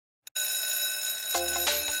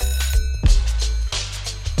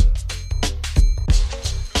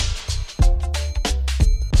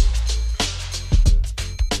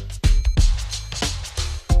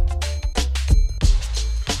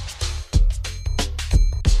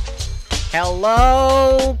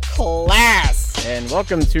Hello, class, and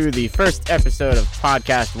welcome to the first episode of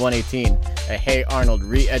Podcast 118, a Hey Arnold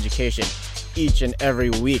re-education. Each and every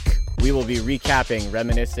week, we will be recapping,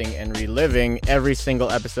 reminiscing, and reliving every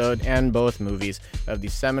single episode and both movies of the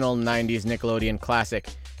seminal 90s Nickelodeon classic,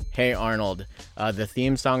 Hey Arnold. The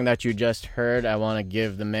theme song that you just heard, I want to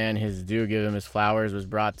give the man his due, give him his flowers, was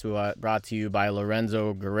brought to you by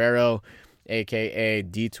Lorenzo Guerrero, aka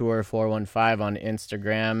Detour415 on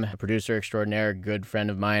Instagram, a producer extraordinaire, good friend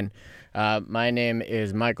of mine. My name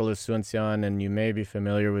is Michael Asuncion, and you may be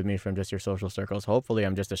familiar with me from just your social circles. Hopefully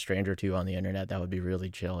I'm just a stranger to you on the internet. That would be really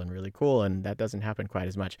chill and really cool, and that doesn't happen quite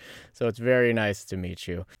as much. So it's very nice to meet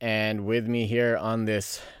you. And with me here on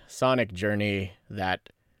this sonic journey that,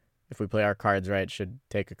 if we play our cards right, should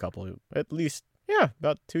take at least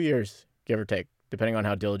about 2 years, give or take, depending on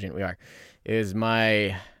how diligent we are, is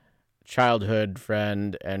my childhood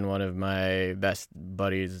friend and one of my best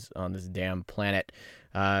buddies on this damn planet,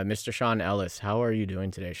 Mr. Sean Ellis. How are you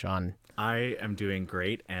doing today, Sean? I am doing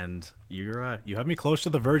great, and you have me close to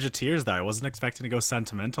the verge of tears there. I wasn't expecting to go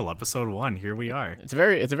sentimental. Episode 1, here we are. It's a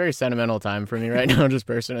very sentimental time for me right now, just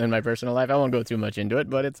in my personal life. I won't go too much into it,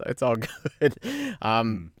 but it's all good.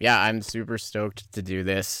 I'm super stoked to do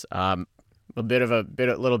this. A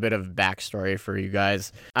little bit of backstory for you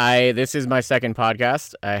guys. This is my second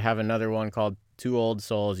podcast. I have another one called Two Old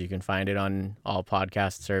Souls. You can find it on all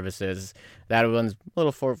podcast services. That one's a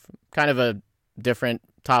little for kind of a different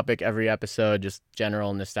topic every episode, just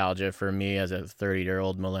general nostalgia for me as a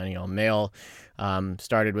 30-year-old millennial male.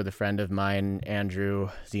 Started with a friend of mine, Andrew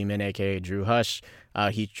Zeman, aka Drew Hush.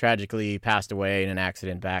 He tragically passed away in an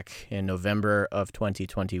accident back in November of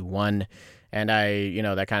 2021. And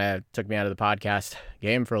that kind of took me out of the podcast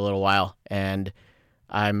game for a little while. And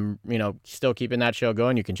I'm, still keeping that show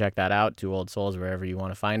going. You can check that out, Two Old Souls, wherever you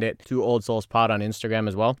want to find it. Two Old Souls Pod on Instagram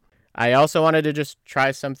as well. I also wanted to just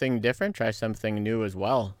try something different, try something new as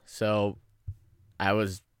well. So I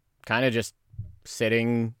was kind of just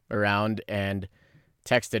sitting around and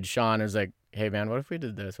texted Sean. I was like, hey, man, what if we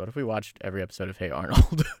did this? What if we watched every episode of Hey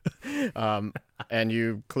Arnold? And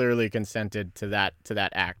you clearly consented to that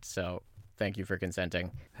act. So thank you for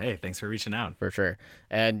consenting. Hey, thanks for reaching out. For sure.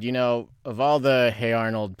 And, of all the Hey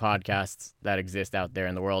Arnold podcasts that exist out there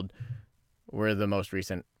in the world, we're the most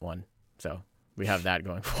recent one. So we have that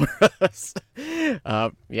going for us.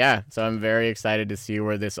 So I'm very excited to see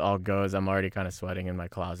where this all goes. I'm already kind of sweating in my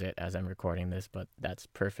closet as I'm recording this, but that's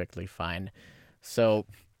perfectly fine. So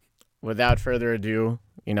without further ado,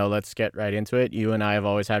 let's get right into it. You and I have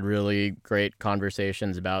always had really great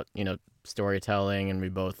conversations about, storytelling, and we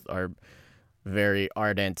both are very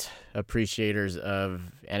ardent appreciators of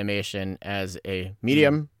animation as a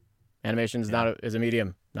medium. Animation is a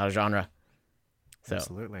medium, not a genre. So,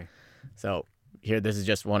 absolutely. So here, this is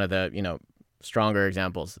just one of the, stronger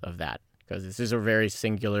examples of that, because this is a very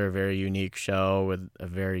singular, very unique show with a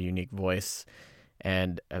very unique voice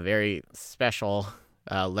and a very special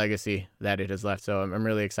legacy that it has left. So I'm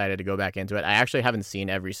really excited to go back into it. I actually haven't seen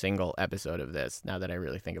every single episode of this, now that I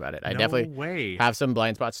really think about it. I definitely have some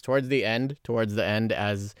blind spots towards the end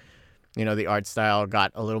as the art style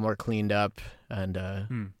got a little more cleaned up, and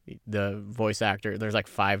the voice actor, there's like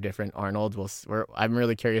 5 different Arnolds. I'm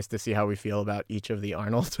really curious to see how we feel about each of the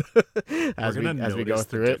Arnolds as we go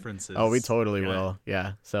through it. Oh, we totally will.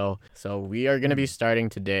 Yeah. So we are going to be starting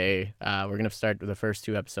today. We're going to start with the first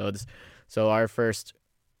 2 episodes. So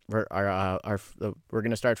we're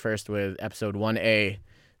going to start first with episode 1A,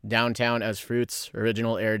 Downtown as Fruits,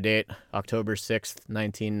 original air date October 6th,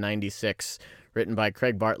 1996, written by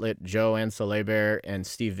Craig Bartlett, Joanne Solebear, and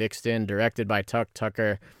Steve Vixton, directed by Tuck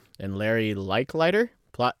Tucker and Larry Leichleiter.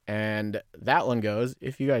 Plot, and that one goes,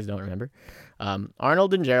 if you guys don't remember,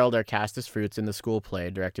 Arnold and Gerald are cast as fruits in the school play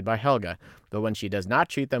directed by Helga, but when she does not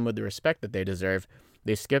treat them with the respect that they deserve,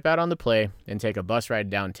 they skip out on the play and take a bus ride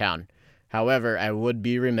downtown. However, I would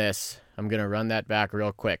be remiss. I'm going to run that back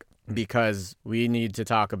real quick because we need to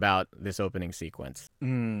talk about this opening sequence.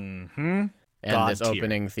 Mm-hmm. And this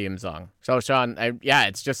opening theme song. So, Sean,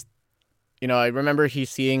 it's just, I remember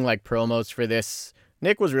seeing like promos for this.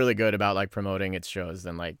 Nick was really good about like promoting its shows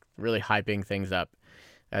and like really hyping things up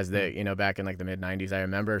as back in like the mid 90s. I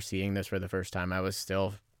remember seeing this for the first time. I was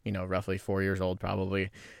still, roughly 4 years old, probably.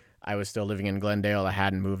 I was still living in Glendale. I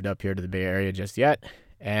hadn't moved up here to the Bay Area just yet.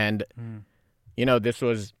 And, this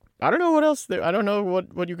was I don't know what else. I don't know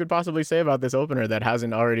what you could possibly say about this opener that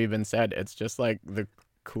hasn't already been said. It's just like the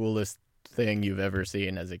coolest thing you've ever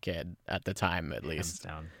seen as a kid at the time, at Hands least.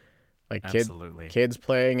 down. Like Absolutely. kids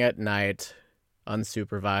playing at night,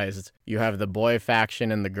 unsupervised. You have the boy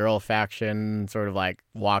faction and the girl faction sort of like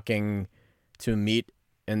walking to meet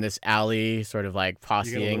in this alley, sort of like You get a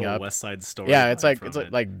posseing little up. West Side Story Yeah, it's vibe like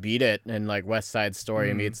from it. Beat It and like West Side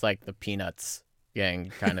Story Mm. meets like the Peanuts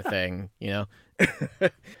gang kind of thing, you know.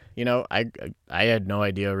 You know, I had no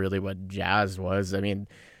idea really what jazz was. I mean,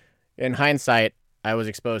 in hindsight, I was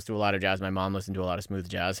exposed to a lot of jazz. My mom listened to a lot of smooth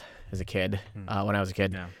jazz as a kid, Mm. when I was a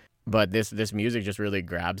kid. Yeah. But this music just really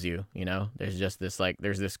grabs you, you know. There's just this like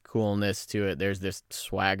there's this coolness to it. There's this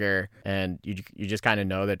swagger, and you just kind of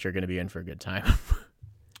know that you're gonna be in for a good time.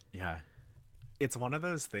 Yeah. It's one of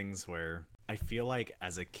those things where I feel like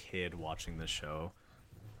as a kid watching the show,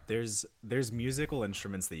 there's musical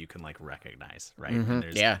instruments that you can like recognize, right? And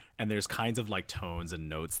Yeah, there's kinds of like tones and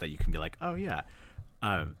notes that you can be like, oh yeah,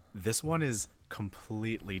 this one is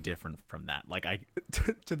completely different from that. Like I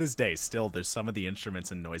to this day, still there's some of the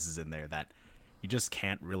instruments and noises in there that you just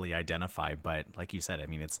can't really identify. But like you said, I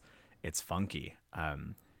mean, it's funky.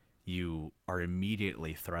 You are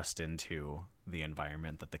immediately thrust into the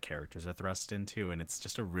environment that the characters are thrust into, and it's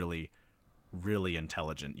just a really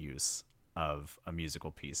intelligent use of a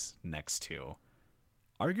musical piece next to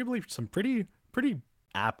arguably some pretty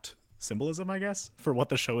apt symbolism, I guess, for what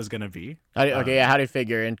the show is going to be. okay, yeah. How do you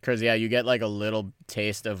figure in? Because yeah, you get like a little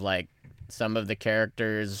taste of like some of the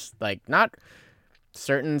characters, like not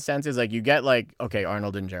certain senses. Like you get like okay,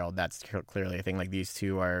 Arnold and Gerald. That's clearly a thing. Like these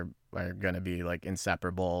two are gonna be like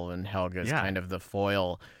inseparable, and Helga's Yeah. kind of the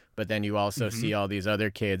foil. But then you also Hmm. see all these other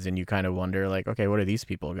kids, and you kind of wonder like, okay, what are these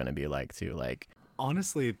people gonna be like too? Like,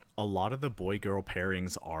 Honestly, a lot of the boy girl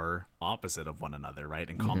pairings are opposite of one another, right?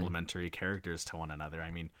 And complementary characters to one another.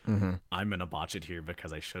 I mean, I'm gonna botch it here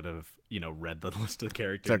because I should have, read the list of it's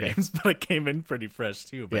character okay. names, but I came in pretty fresh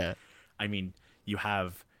too. But Yeah. I mean, you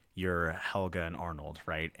have your Helga and Arnold,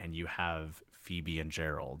 right? And you have Phoebe and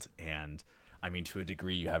Gerald, and I mean, to a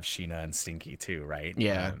degree, you have Sheena and Stinky too, right?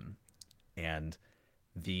 Yeah. And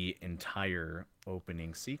the entire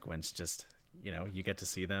opening sequence just, you get to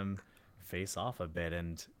see them face off a bit,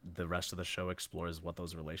 and the rest of the show explores what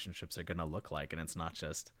those relationships are going to look like. And it's not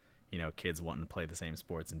just, kids wanting to play the same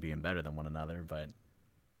sports and being better than one another, but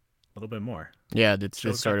a little bit more. Yeah, it's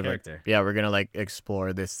Show's just sort got of like, character. yeah, we're gonna like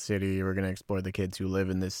explore this city. We're gonna explore the kids who live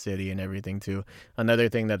in this city and everything too. Yeah. Another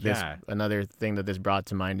thing that this brought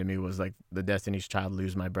to mind to me was like the Destiny's Child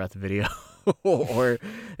 "Lose My Breath" video, or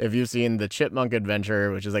if you've seen the Chipmunk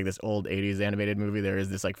Adventure, which is like this old '80s animated movie. There is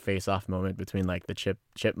this like face-off moment between like the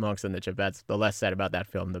chipmunks and the Chipettes. The less said about that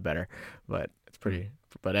film, the better. But it's pretty.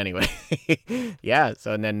 But anyway, yeah.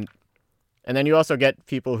 So and then you also get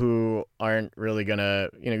people who aren't really gonna,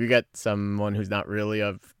 you get someone who's not really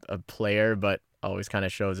a player, but always kind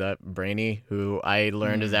of shows up. Brainy, who I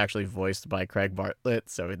learned is Mm, actually voiced by Craig Bartlett,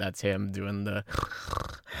 so that's him doing the.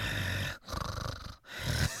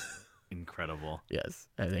 incredible. Yes,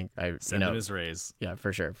 I think Send him his raise. yeah,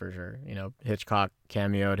 for sure, for sure. Hitchcock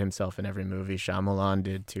cameoed himself in every movie. Shyamalan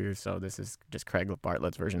did too. So this is just Craig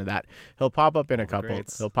Bartlett's version of that. He'll pop up in a All the couple.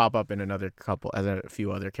 greats. He'll pop up in another couple as a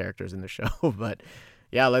few other characters in the show. But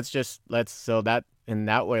yeah, let's so that in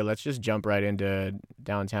that way, let's just jump right into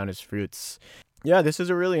Downtown is Fruits. Yeah, this is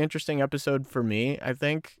a really interesting episode for me. I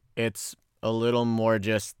think it's a little more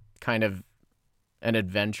just kind of an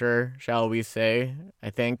adventure, shall we say? I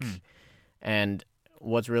think. Hmm. And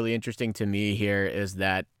what's really interesting to me here is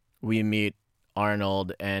that we meet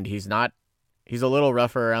Arnold, and he's a little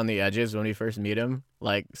rougher around the edges when we first meet him.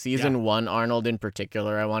 Like Yeah. season 1 Arnold in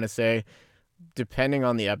particular, I want to say, depending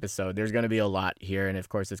on the episode, there's going to be a lot here, and of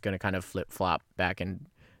course it's going to kind of flip-flop back and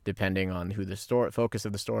depending on who the story focus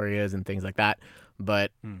of the story is and things like that.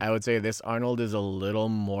 But Hmm. I would say this Arnold is a little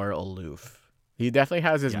more aloof. He definitely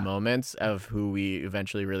has his Yeah. moments of who we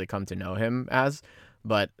eventually really come to know him as,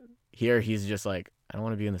 but here he's just like, I don't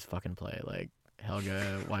want to be in this fucking play. Like,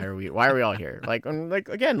 Helga, why are we all here? Like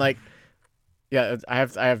again, like, yeah, I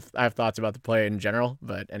have thoughts about the play in general,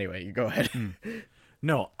 but anyway, you go ahead. Hmm.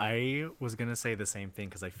 No, I was gonna say the same thing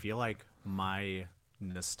because I feel like my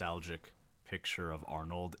nostalgic picture of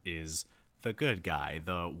Arnold is the good guy,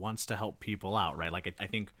 the wants to help people out, right? Like I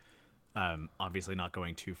think, obviously not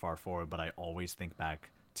going too far forward, but I always think back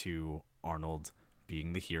to Arnold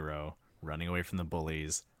being the hero, running away from the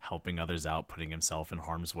bullies, helping others out, putting himself in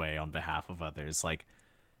harm's way on behalf of others. Like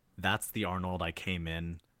that's the Arnold I came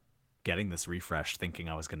in getting this refresh thinking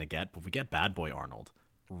I was gonna get, but we get Bad Boy Arnold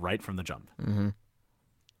right from the jump. Mm-hmm.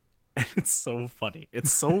 And it's so funny.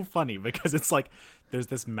 It's so funny because it's like there's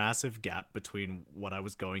this massive gap between what I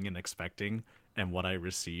was going and expecting and what I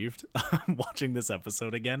received watching this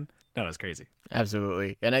episode again. No, it's crazy.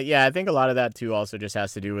 Absolutely. And yeah, I think a lot of that too also just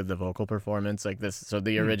has to do with the vocal performance. Like this, so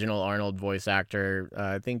the Hmm. original Arnold voice actor,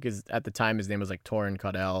 I think is at the time his name was like Torrin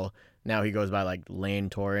Caudell. Now he goes by like Lane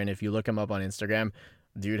Torrin. If you look him up on Instagram,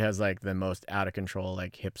 dude has like the most out of control,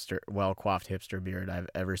 like hipster, well coiffed hipster beard I've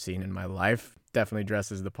ever seen in my life. Definitely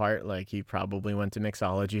dresses the part. Like he probably went to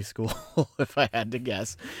mixology school, if I had to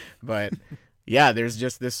guess. But yeah, there's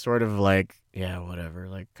just this sort of like, yeah, whatever,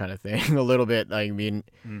 like kind of thing. A little bit. Like, I mean,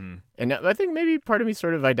 Hmm. and I think maybe part of me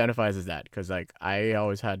sort of identifies as that because like I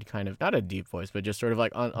always had kind of not a deep voice, but just sort of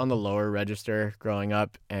like on the lower register growing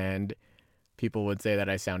up, and people would say that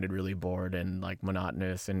I sounded really bored and like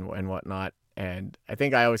monotonous and whatnot. And I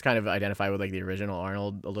think I always kind of identify with like the original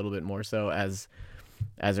Arnold a little bit more so as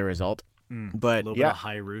a result. A But little bit yeah, of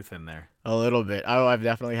high Ruth in there. a little bit. Oh, I've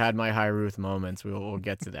definitely had my high Ruth moments. We'll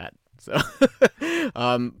get to that. So,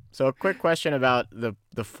 so a quick question about the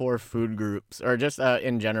four food groups, or just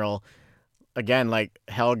in general. Again, like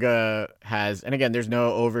Helga has, and again, there's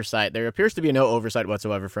no oversight. There appears to be no oversight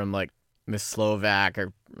whatsoever from like Miss Slovak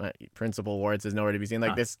or Principal Wards is nowhere to be seen.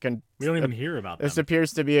 Like Huh. We don't even hear about this them.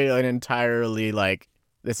 appears to be an entirely like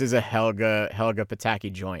this is a Helga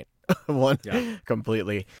Pataki joint, one Yeah.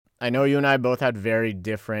 completely. I know you and I both had very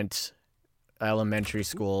different elementary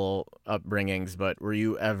school upbringings, but were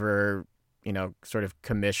you ever, sort of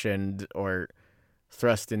commissioned or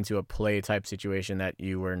thrust into a play type situation that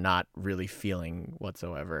you were not really feeling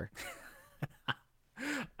whatsoever?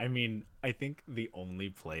 I mean, I think the only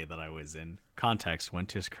play that I was in, context, went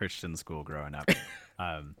to Christian school growing up,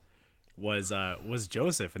 um, was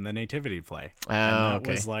Joseph in the Nativity play. And Oh, that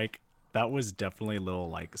okay. was like that was definitely a little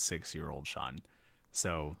like 6-year-old Sean.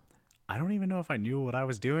 So I don't even know if I knew what I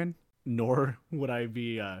was doing, nor would I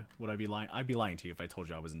be lying. I'd be lying to you if I told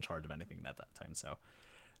you I was in charge of anything at that time. So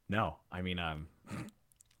no, I mean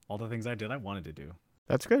all the things I did I wanted to do.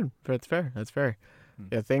 That's good. That's fair. That's fair. Hmm.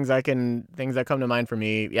 Yeah, things that come to mind for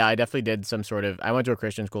me. Yeah, I definitely did some sort of. I went to a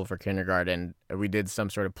Christian school for kindergarten. We did some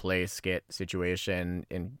sort of play skit situation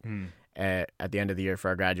in Hmm. at the end of the year for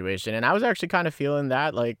our graduation, and I was actually kind of feeling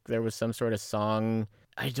that. Like there was some sort of song.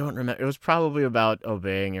 I don't remember. It was probably about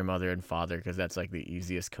obeying your mother and father because that's like the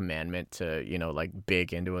easiest commandment to like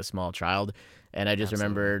bake into a small child. And I just Absolutely.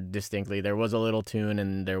 remember distinctly there was a little tune,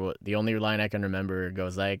 and there was the only line I can remember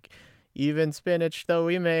goes like, "Even spinach, though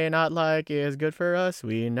we may not like, is good for us.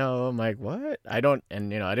 We know." I'm like, what? I don't,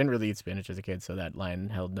 and I didn't really eat spinach as a kid, so that line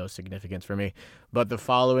held no significance for me. But the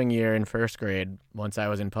following year in first grade, once I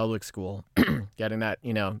was in public school, getting that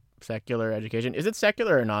secular education. Is it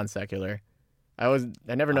secular or non-secular? I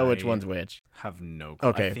never know which I one's which. have no clue.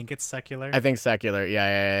 I Okay, think it's I secular. think secular. Yeah, yeah,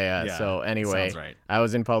 yeah, yeah. Yeah, So sounds anyway, right. I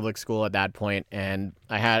was in public school at that point, and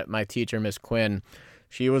I had my teacher, Miss Quinn.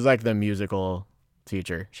 She was like the musical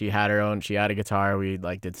teacher. She had her own. She had a guitar. We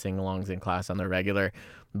like did sing-alongs in class on the regular,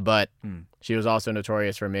 but Hmm. she was also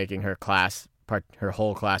notorious for making her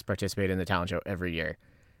whole class participate in the talent show every year.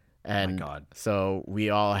 Oh my And God. so we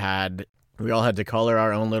all had to color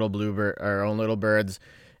our own little birds,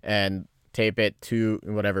 and tape it to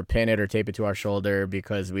whatever, pin it or tape it to our shoulder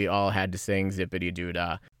because we all had to sing Zippity Doo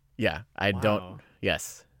Dah. Yeah, I don't. Wow.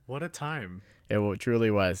 Yes, What a time. truly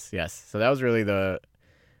was. Yes, so that was really the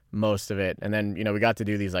most of it. And then we got to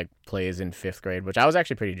do these like plays in fifth grade, which I was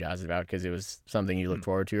actually pretty jazzed about because it was something you Hmm. looked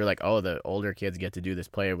forward to. You're like, oh, the older kids get to do this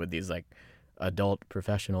play with these like adult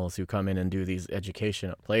professionals who come in and do these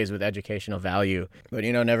educational plays with educational value, but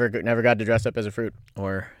never got to dress up as a fruit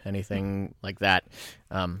or anything like that.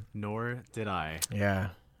 Nor did I. Yeah,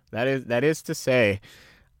 that is to say,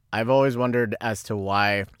 I've always wondered as to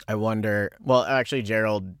why. I wonder. Well, actually,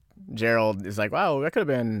 Gerald is like, wow, I could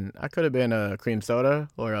have been a cream soda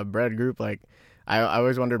or a bread group. Like, I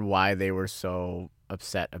always wondered why they were so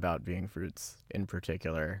upset about being fruits in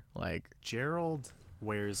particular. Like, Gerald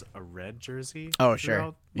wears a red jersey oh sure,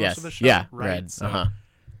 throughout most of the yes, show, yeah, right? red, So uh-huh.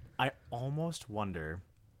 I almost wonder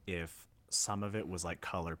if some of it was like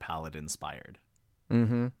color palette inspired.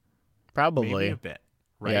 Mm-hmm. Maybe a Probably, bit,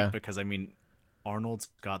 right? yeah. Because I mean, Arnold's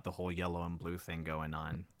got the whole yellow and blue thing going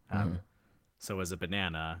on. Mm-hmm. So as a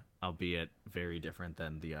banana, albeit very different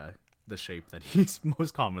than the shape that he's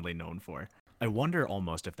most commonly known for. I wonder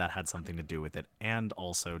almost if that had something to do with it, and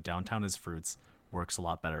also Downtown is Fruits works a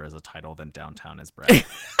lot better as a title than Downtown is Bread.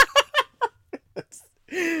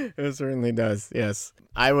 It certainly does. Yes,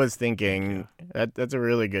 I was Thank you. thinking that's a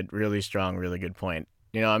really good, really strong, really good point.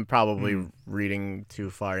 I'm probably Mm, reading too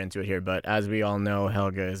far into it here, but as we all know,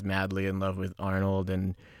 Helga is madly in love with Arnold,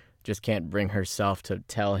 and just can't bring herself to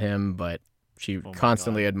tell him, but she Oh my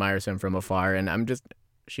constantly god. admires him from afar. And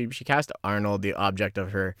she cast Arnold, the object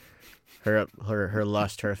of her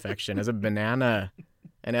lust, her affection, as a banana.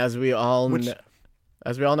 And Which as we all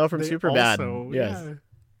know from they Superbad, also, yes, yeah,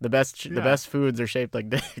 the yeah. best foods are shaped like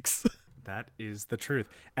dicks. That is the truth.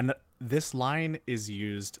 And this line is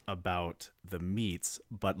used about the meats,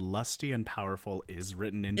 but lusty and powerful is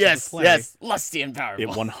written into the Yes, play. yes, lusty and It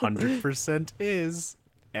powerful. 100% is.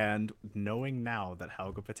 And knowing now that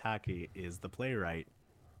Helga Pataki is the playwright,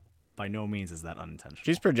 by no means is that She's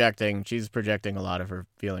unintentional. projecting. She's projecting a lot of her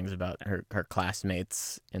feelings about her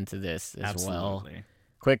classmates into this as well. Absolutely.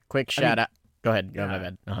 Quick I shout mean, out. Go ahead. Go my yeah.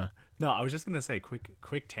 bad. Uh-huh. No, I was just gonna say,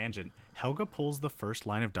 quick tangent. Helga pulls the first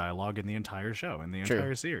line of dialogue in the entire show, in the True.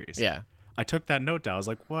 entire series. Yeah. I took that note down. I was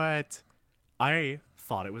like, what? I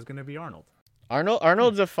thought it was gonna be Arnold.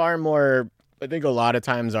 Arnold's a far more. I think a lot of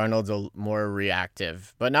times Arnold's more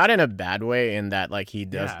reactive, but not in a bad way. In that, like he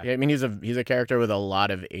does. Yeah, I mean, he's a character with a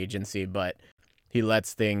lot of agency, but he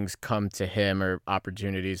lets things come to him or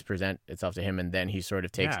opportunities present itself to him, and then he sort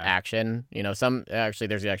of takes yeah. action. There's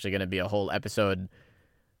actually going to be a whole episode.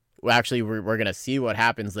 Well, actually, we're gonna see what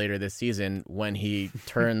happens later this season when he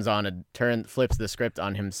flips the script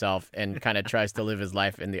on himself and kind of tries to live his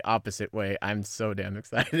life in the opposite way. I'm so damn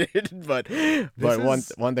excited, but This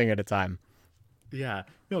is one thing at a time. yeah.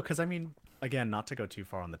 No, because I mean, again, not to go too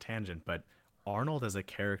far on the tangent, but Arnold as a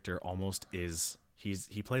character almost is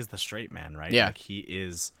he plays the straight man, right? Yeah. Like he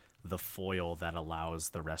is the foil that allows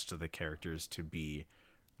the rest of the characters to be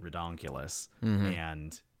redonkulous, Mm-hmm.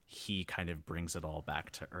 and he kind of brings it all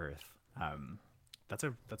back to earth. That's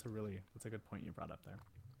a good point you brought up there.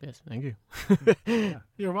 Yes, thank you. Yeah,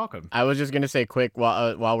 you're welcome. I was just gonna say quick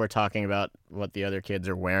while we're talking about what the other kids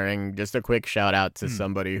are wearing, just a quick shout out to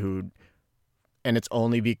somebody who, and it's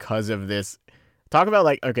only because of this. Talk about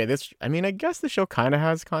like okay, this. I mean, I guess the show kind of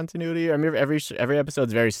has continuity. I mean, every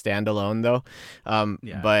episode's very standalone though,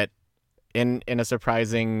 Yeah. but in a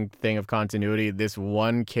surprising thing of continuity, this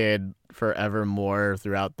one kid forevermore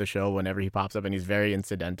throughout the show, whenever he pops up, and he's very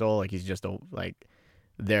incidental, like he's just like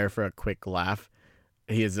there for a quick laugh.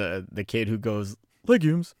 He is the kid who goes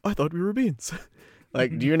legumes. I thought we were beans.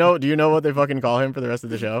 Like, do you know what they fucking call him for the rest of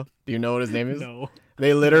the show? Do you know what his name is? No.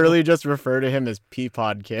 They literally just refer to him as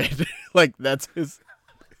Peapod Kid. Like that's his.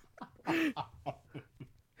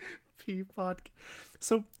 Peapod.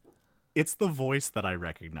 So it's the voice that I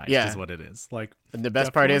recognized Yeah. is what it is. Like And the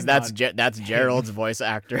best part is definitely not that's him. Gerald's voice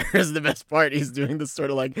actor is the best part. He's doing this sort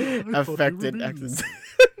of like thought we were affected beans. accents.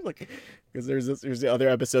 Like because there's the other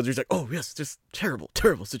episodes where he's like, oh yes, just terrible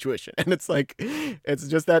situation, and it's like it's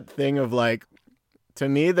just that thing of like, to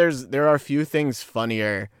me there are few things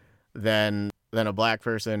funnier than a black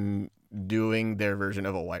person doing their version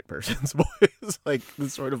of a white person's voice. Like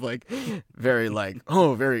this sort of like very like,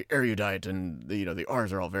 oh, very erudite, and the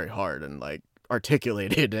R's are all very hard and like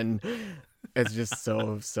articulated, and it's just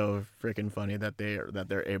so freaking funny that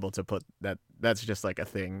they're able to put that's just like a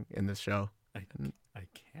thing in this show. I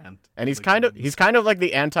can't. And he's Legumes. kind of like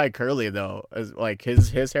the anti curly though, as like his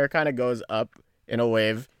hair kind of goes up in a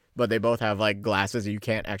wave, but they both have like glasses, you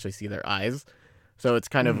can't actually see their eyes. So it's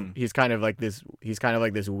kind of he's kind of like this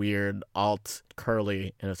weird alt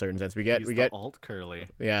curly in a certain sense. We He's get alt curly.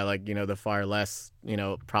 yeah, like the far less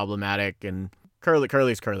problematic, and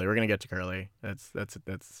curly's curly. We're gonna get to curly. That's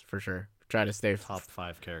for sure. Try to stay Top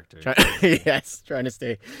 5 characters. yes, trying to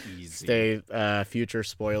stay Easy. future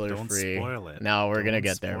spoiler Don't free. spoil it. No, we're gonna Don't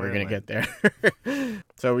get there. We're spoil gonna it. get there.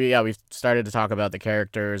 So we've started to talk about the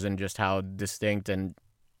characters and just how distinct and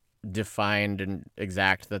defined and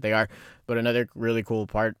exact that they are. But another really cool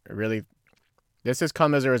part, really, this has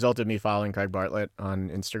come as a result of me following Craig Bartlett on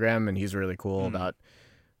Instagram, and he's really cool about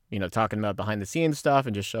talking about behind the scenes stuff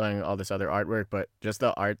and just showing all this other artwork. But just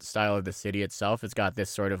the art style of the city itself, it's got this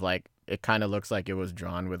sort of like, it kind of looks like it was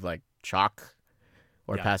drawn with like chalk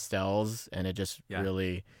or Yeah. pastels, and it just Yeah.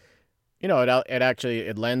 really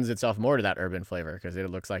it lends itself more to that urban flavor because it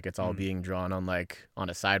looks like it's all being drawn on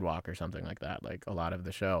a sidewalk or something like that, like a lot of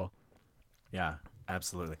the show. Yeah,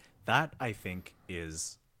 absolutely. That I think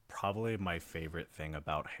is probably my favorite thing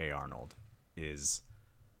about Hey Arnold is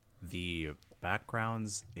the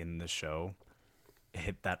backgrounds in the show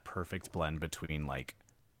hit that perfect blend between like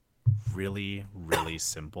really, really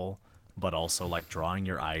simple, but also like drawing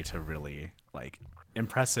your eye to really like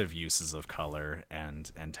impressive uses of color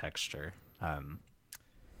and texture.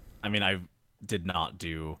 I mean, I did not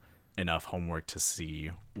do enough homework to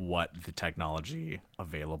see what the technology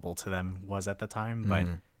available to them was at the time, but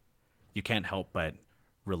you can't help but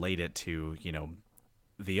relate it to,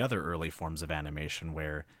 the other early forms of animation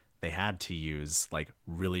where they had to use like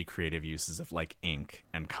really creative uses of like ink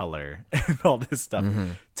and color and all this stuff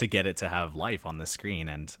Mm-hmm. to get it to have life on the screen.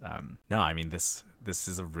 And no, I mean this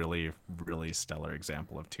is a really really stellar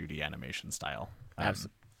example of 2D animation style. Abs-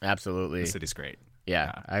 The absolutely. city's great.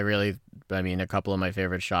 Yeah, Yeah. I mean, a couple of my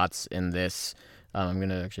favorite shots in this. I'm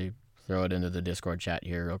gonna actually throw it into the Discord chat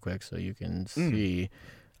here real quick so you can Mm, see.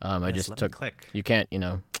 I yes, just let me took. click. You can't,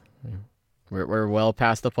 we're well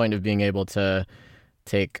past the point of being able to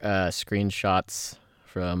take screenshots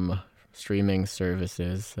from streaming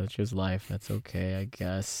services such as life. That's okay, I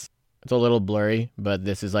guess. It's a little blurry, but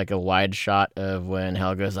this is like a wide shot of when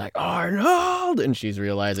Helga's like, Arnold! And she's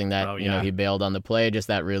realizing that, Oh yeah. he bailed on the play. Just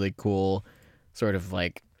that really cool, sort of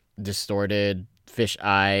like distorted fish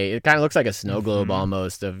eye. It kind of looks like a snow globe Mm-hmm.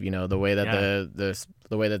 almost of, the way that Yeah.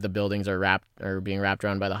 the way that the buildings are being wrapped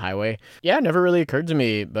around by the highway. Yeah, it never really occurred to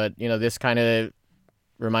me, but, this kind of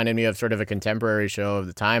reminded me of sort of a contemporary show of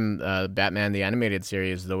the time, Batman the Animated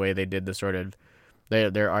Series. The way they did the sort of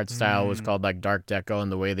their art style was Mm, called like Dark Deco, and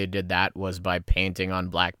the way they did that was by painting on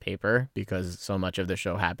black paper because so much of the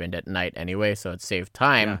show happened at night anyway, so it saved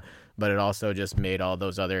time, yeah. but it also just made all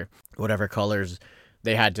those other whatever colors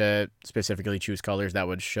they had to specifically choose colors that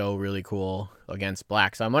would show really cool against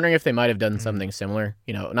black. So I'm wondering if they might have done Mm, something similar.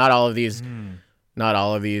 mm, Not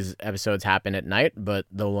all of these episodes happen at night, but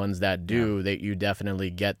the ones that yeah. do, that you definitely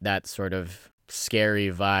get that sort of scary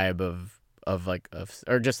vibe of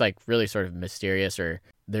or just like really sort of mysterious, or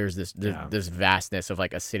there's Yeah. this vastness of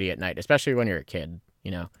like a city at night, especially when you're a kid.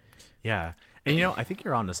 Yeah. And I think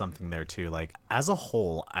you're onto something there too. Like as a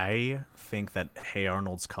whole, I think that Hey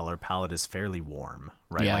Arnold's color palette is fairly warm,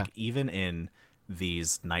 right? Yeah. Like even in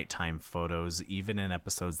these nighttime photos, even in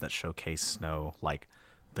episodes that showcase snow, like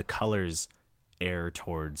the colors air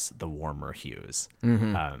towards the warmer hues.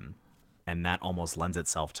 Mm-hmm. Um, and that almost lends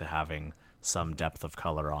itself to having some depth of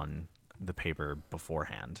color on the paper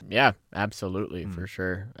beforehand. Yeah, absolutely, Mm. for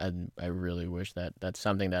sure. And I really wish that that's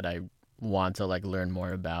something that I want to like learn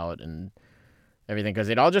more about and everything, because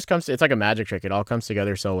it all just comes. It's like a magic trick. It all comes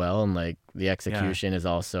together so well, and like the Yeah. execution is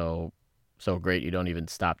also so great. You don't even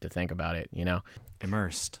stop to think about it.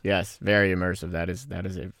 Immersed. Yes, very immersive. That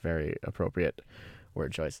is a very appropriate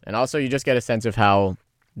word choice. And also, you just get a sense of how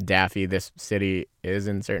daffy this city is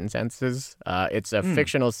in certain senses. It's a Mm.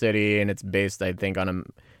 fictional city, and it's based, I think, on a.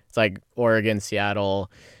 It's like Oregon, Seattle,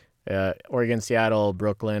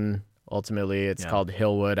 Brooklyn. Ultimately, it's Yeah. called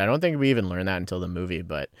Hillwood. I don't think we even learned that until the movie,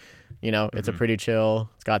 but it's a Hmm. pretty chill.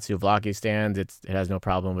 It's got souvlaki stands. It has no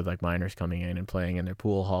problem with like minors coming in and playing in their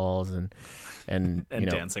pool halls and And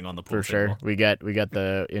dancing on the for pool sure. table. We get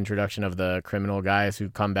the introduction of the criminal guys who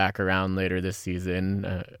come back around later this season,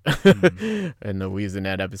 Mm. in the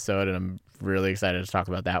Weezened episode, and I'm really excited to talk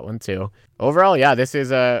about that one too. Overall, yeah, this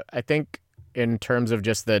is I think in terms of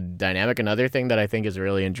just the dynamic, another thing that I think is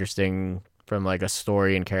really interesting from like a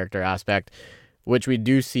story and character aspect, which we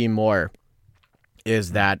do see more,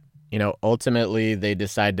 is Mm. that ultimately they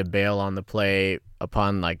decide to bail on the play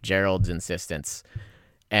upon like Gerald's insistence,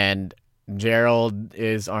 and Gerald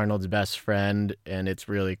is Arnold's best friend, and it's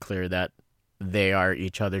really clear that they are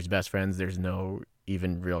each other's best friends. There's no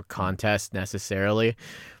even real Mm. contest necessarily,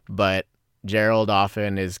 but Gerald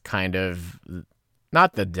often is kind of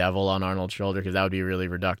not the devil on Arnold's shoulder, because that would be really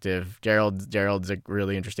reductive. Gerald's a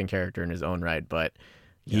really interesting character in his own right, but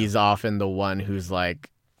Yeah. he's often the one who's like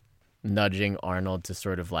nudging Arnold to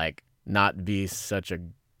sort of like not be such a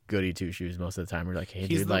goody two shoes most of the time. We're like, hey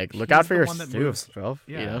dude, like look out He's for the one that moves. yourself,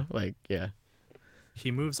 Yeah. like yeah, He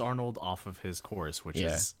moves Arnold off of his course, which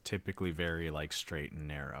yeah. is typically very like straight and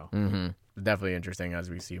narrow. Mm-hmm. Definitely interesting as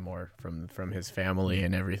we see more from his family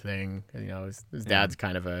and everything. His Yeah. dad's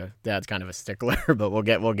kind of a stickler, but we'll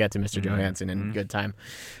get to Mr. Mm. Johansson in Mm. good time.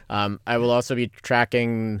 I will also be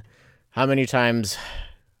tracking how many times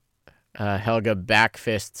Helga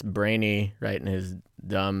backfists Brainy right in his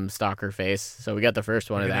dumb stalker face. So we got the first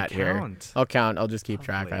one You're of gonna that here. count. I'll count. I'll just keep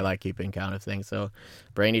track. I Lovely. like keeping count of things. So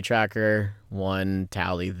Brainy tracker, one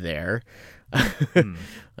tally there. Hmm.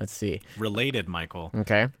 Let's see. Related, Michael.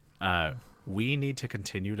 Okay. Uh, we need to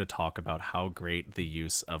continue to talk about how great the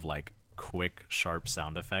use of like quick, sharp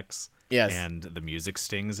sound effects Yes. and the music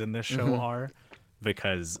stings in this show Hmm. are,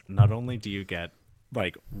 because not only do you get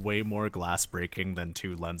like way more glass breaking than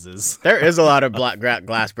two lenses. There is a lot of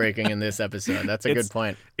glass breaking in this episode. That's a good it's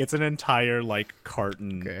point. it's an entire like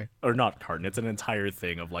carton, Okay. or not carton, it's an entire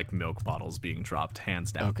thing of like milk bottles being dropped,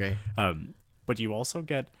 hands down. Okay. But you also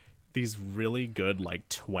get these really good like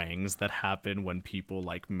twangs that happen when people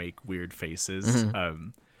like make weird faces.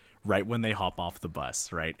 right when they hop off the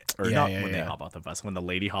bus, right? Or Yeah, not yeah, when they yeah. hop off the bus, when the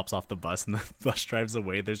lady hops off the bus and the bus drives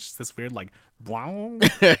away, there's just this weird like, wow.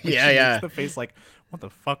 Like Yeah, she makes yeah. the face like, what the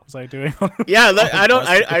fuck was I doing Yeah, on a I don't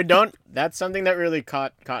bus? I don't that's something that really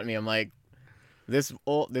caught me. I'm like, this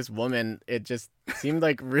woman, it just seemed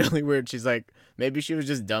like really weird. She's like, maybe she was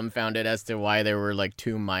just dumbfounded as to why there were like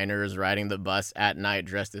two minors riding the bus at night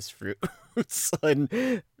dressed as fruits.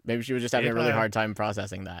 And maybe she was just having a It really hard time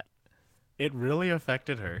processing that. it really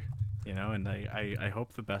affected her, and I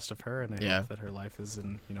hope the best of her, and I Yeah. hope that her life is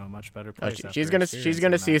in a much better Oh, place she's after gonna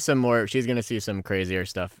experiencing see that. some more. She's gonna see some crazier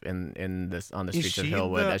stuff in this on the Is streets of she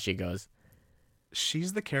Hillwood the as she goes.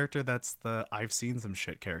 she's the character that's the I've seen some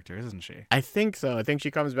shit character, isn't she? I think so. I think she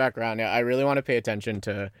comes back around. Yeah, I really want to pay attention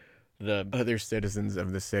to the other citizens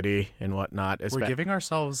of the city and whatnot. We're giving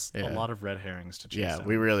ourselves a Yeah. lot of red herrings to chase Yeah, down.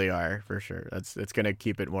 we really are for sure. It's gonna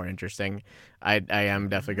keep it more interesting. I am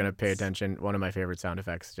definitely gonna pay Yes. attention. One of my favorite sound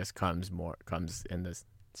effects just comes in this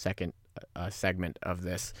second segment of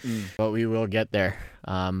this, but we will get there.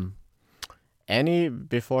 Any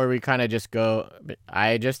before we kind of just go,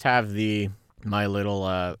 I just have my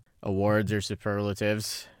little awards or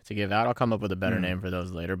superlatives to give out. I'll come up with a better name for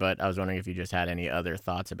those later. But I was wondering if you just had any other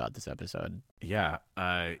thoughts about this episode. Yeah,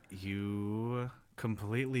 you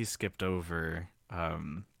completely skipped over.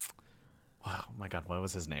 Oh my God, what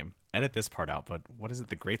was his name? Edit this part out. But what is it?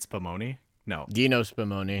 The Great Spumoni? No, Dino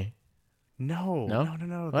Spumoni. no, No? no, no,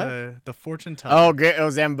 no. What? The fortune teller. Oh, great! Oh,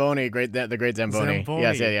 Zamboni. The great Zamboni.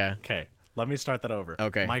 Yes, Zamboni. yeah. Okay, let me start that over.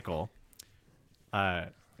 Okay. Michael,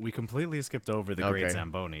 we completely skipped over the Great Okay.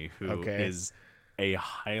 Zamboni, who Okay. is a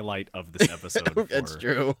highlight of this episode That's for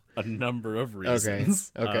true. a number of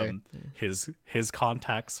reasons. Okay. His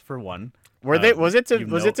contacts for one. Were they? Was it to you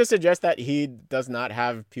was know- it to suggest that he does not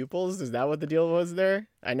have pupils? Is that what the deal was there?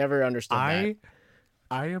 I never understood that.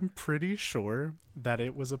 I am pretty sure that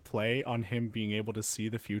it was a play on him being able to see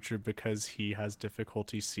the future because he has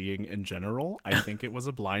difficulty seeing in general. I think it was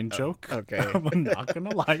a blind joke. okay. I'm not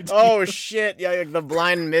gonna lie to Oh shit! Yeah, like the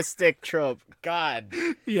blind mystic trope. God.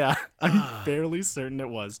 you. Yeah, I'm fairly certain it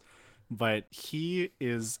was. But he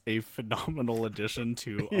is a phenomenal addition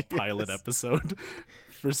to a pilot episode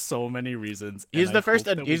for so many reasons. He's and the I first.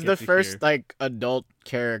 hope that we He's get the to first hear- like adult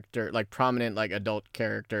character, like prominent like adult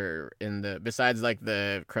character in the besides like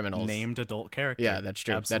the criminals. named adult character. Yeah, that's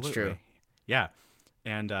true. That's true. Absolutely. Yeah,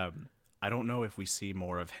 and I don't know if we see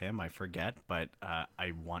more of him. I forget, but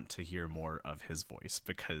I want to hear more of his voice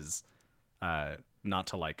because, not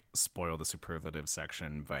to like spoil the superlative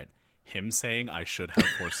section, but him saying I should have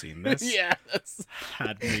foreseen this Yeah. That's...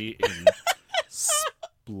 had me in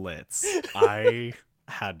splits. I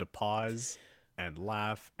had to pause and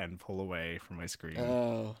laugh and pull away from my screen.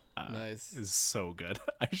 Oh, nice. Is so good.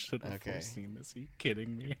 I should have Okay. foreseen this. Are you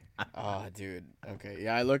kidding me? Oh, dude. Okay.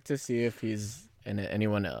 Yeah, I looked to see if he's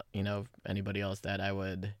anyone, anybody else that I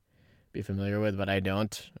would be familiar with, but I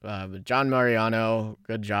don't. But John Mariano,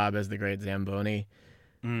 good job as the great Zamboni.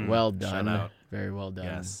 Well done. Shout out. Very well done.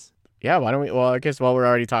 Yes. Yeah, why don't we? Well, I guess while we're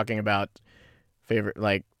already talking about favorite,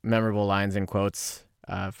 like memorable lines and quotes,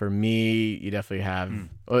 for me, you definitely have.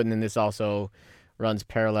 Oh, and then this also runs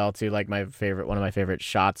parallel to like one of my favorite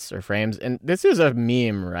shots or frames. And this is a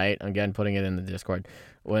meme, right? Again, putting it in the Discord.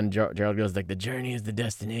 When Gerald goes like, "The journey is the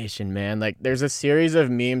destination, man." Like, there's a series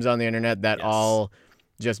of memes on the internet that Yes. all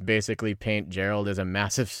just basically paint Gerald as a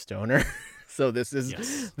massive stoner. So this is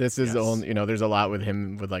Yes. the only, there's a lot with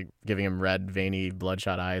him with like giving him red, veiny,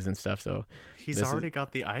 bloodshot eyes and stuff. So He's this is- already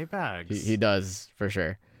got the eye bags. he does for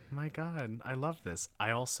sure. My God, I love this.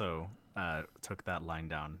 I also took that line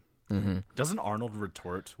down. Mm-hmm. Doesn't Arnold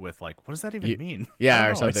retort with like, "What does that even mean?" yeah, I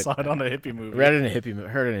or don't know, I something. saw it on a hippie movie. Read it in a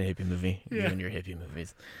heard it in a hippie movie. Yeah. You and your hippie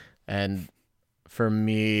movies. And for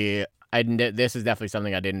me, this is definitely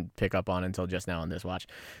something I didn't pick up on until just now on this watch,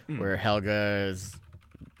 where Helga is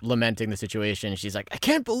lamenting the situation. She's like, "I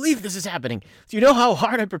can't believe this is happening. Do you know how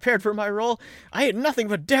hard I prepared for my role? I ate nothing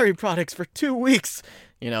but dairy products for 2 weeks."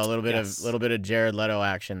 A little bit Yes. of Jared Leto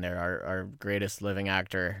action there. Our greatest living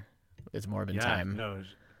actor. It's Morbin Yeah, time. no,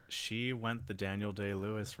 she went the Daniel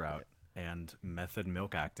Day-Lewis route and method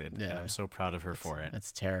milk acted. And Yeah. I'm so proud of her for it.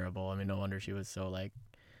 That's terrible. I mean, no wonder she was so like,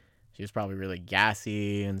 she was probably really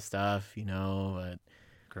gassy and stuff, But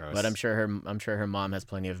Gross. But I'm sure her mom has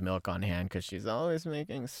plenty of milk on hand because she's always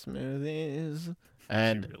making smoothies.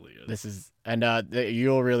 And really is. this is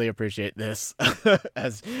you'll really appreciate this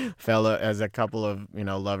as a couple of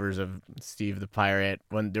lovers of Steve the Pirate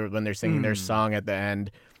when they're singing their song at the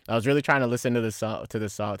end. I was really trying to listen to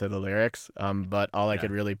the lyrics, but all I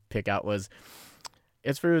could really pick out was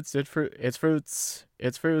it's fruits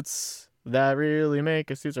that really make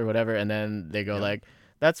us suits or whatever, and then they go like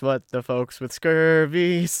That's what the folks with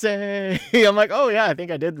scurvy say. I'm like, oh yeah, I think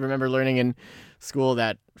I did remember learning in school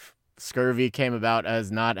that scurvy came about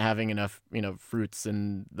as not having enough, fruits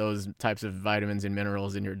and those types of vitamins and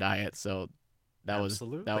minerals in your diet. So that was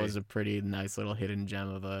Absolutely. a pretty nice little hidden gem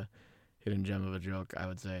of a joke, I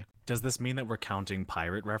would say. Does this mean that we're counting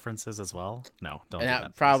pirate references as well? No, don't do And that,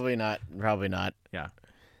 please. probably not. Probably not. Yeah.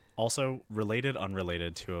 Also, related,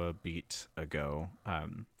 unrelated to a beat ago,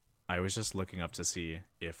 I was just looking up to see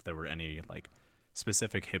if there were any like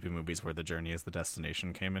specific hippie movies where the journey is the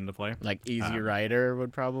destination came into play. Like Easy Um, Rider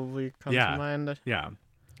would probably come to yeah, mind. yeah.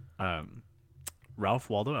 Um, Ralph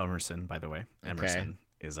Waldo Emerson, by the way, Okay. Emerson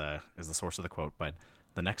is the source of the quote. But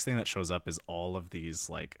the next thing that shows up is all of these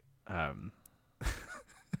like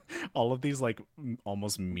all of these like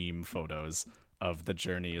almost meme photos of the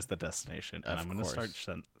journey is the destination, and Of I'm gonna start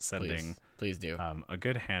course. sending Please do. a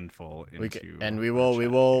good handful We c into and we our will we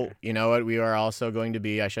chat will here. you know what, we are also going to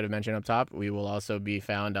be, I should have mentioned up top, we will also be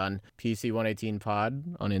found on PC118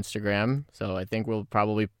 Pod on Instagram. So I think we'll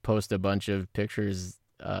probably post a bunch of pictures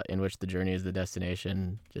in which the journey is the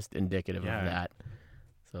destination, just indicative of Yeah, that.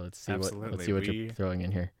 So let's absolutely. see what you're throwing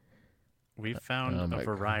in here. We found Oh a my god.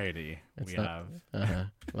 variety. We It's not have uh-huh.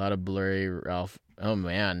 A lot of blurry Ralph. Oh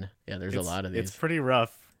man. Yeah, there's a lot of it's these. pretty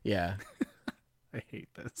rough. Yeah, I hate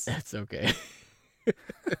this. that's okay.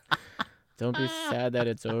 Don't be sad that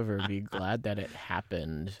it's over. Be glad that it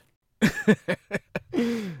happened.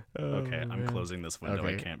 Oh Okay, I'm man. closing this window.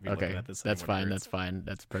 I Okay. can't be looking Okay. at this That's anymore. It fine. That's hurts. fine.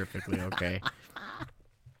 That's perfectly okay.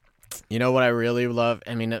 You know what I really love?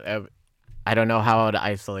 I mean, I don't know how to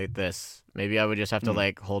isolate this. Maybe I would just have to Mm,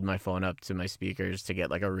 like hold my phone up to my speakers to get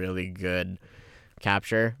like a really good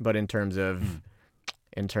capture. But mm,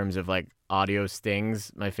 in terms of like audio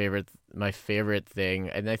stings, my favorite thing,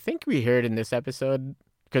 and I think we hear it in this episode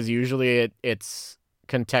because usually it's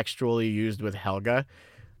contextually used with Helga.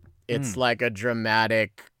 It's mm, like a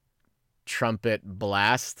dramatic trumpet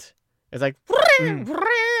blast. It's like, mm.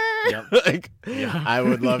 Yep. like Yeah. I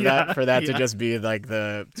would love that Yeah. for that to Yeah. just be like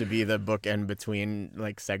the bookend between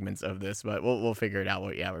like segments of this, but we'll figure it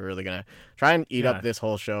out. Yeah, we're really gonna try and eat up Yeah. this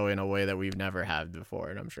whole show in a way that we've never had before,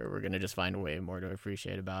 and I'm sure we're gonna just find way more to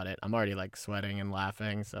appreciate about it. I'm already like sweating and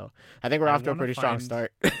laughing, so I think we're I off to a want to pretty strong find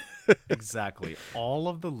start. exactly all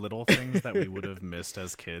of the little things that we would have missed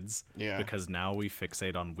as kids Yeah. because now we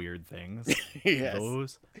fixate on weird things.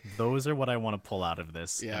 Yes. Those are what I want to pull out of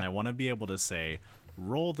this, and Yeah. I want to be able to say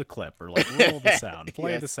roll the clip or like roll the sound,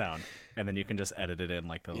 play the Yes. sound, and then you can just edit it in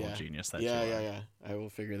like the little Yeah. genius that you Yeah, yeah, are. yeah. I will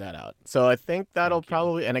figure that out. So I think that'll Thank you.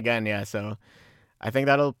 probably, and again, yeah. So I think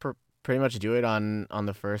that'll pretty much do it on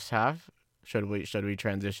the first half. Should we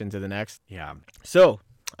transition to the next? Yeah. So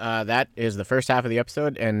that is the first half of the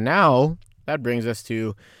episode, and now that brings us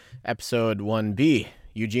to episode 1B,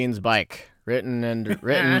 Eugene's bike. Written,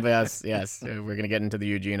 yes, we're gonna get into the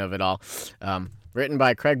Eugene of it all. Written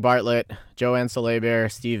by Craig Bartlett, Joanne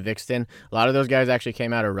Solebear, Steve Vixton. A lot of those guys actually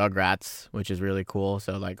came out of Rugrats, which is really cool.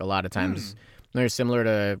 So like a lot of times they're similar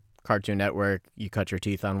to Cartoon Network. You cut your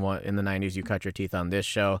teeth on one in the '90s. You cut your teeth on this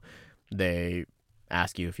show. They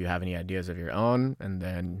ask you if you have any ideas of your own, and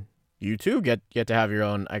then you too get to have your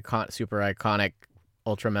own super iconic,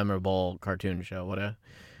 ultra memorable cartoon show.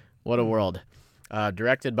 What a world.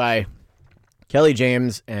 Directed by Kelly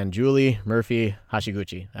James and Julie Murphy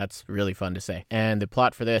Hashiguchi. That's really fun to say. And the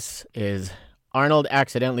plot for this is Arnold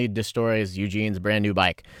accidentally destroys Eugene's brand new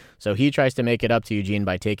bike. So he tries to make it up to Eugene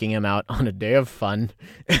by taking him out on a day of fun.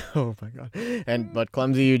 Oh my god. But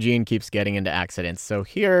clumsy Eugene keeps getting into accidents. So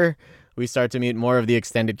here we start to meet more of the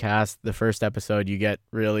extended cast. The first episode you get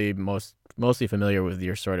really mostly familiar with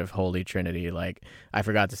your sort of holy trinity. Like I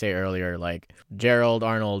forgot to say earlier, like Gerald,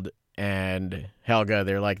 Arnold, and Helga,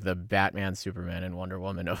 they're like the Batman, Superman, and Wonder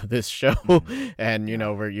Woman of this show. Mm, And, yeah.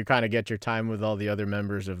 where you kind of get your time with all the other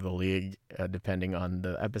members of the league, depending on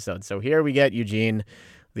the episode. So here we get Eugene,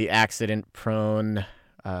 the accident prone,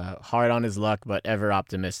 hard on his luck, but ever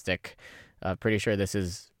optimistic. Pretty sure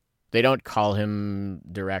they don't call him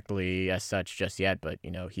directly as such just yet, but,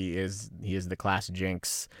 he is the class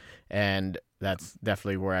jinx. And that's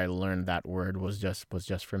definitely where I learned that word was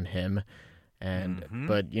just from him. And Mm-hmm.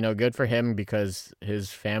 but good for him because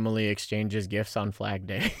his family exchanges gifts on Flag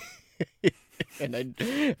Day.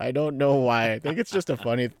 And I don't know why. I think it was just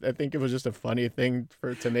a funny thing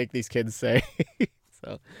to make these kids say.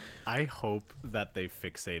 So I hope that they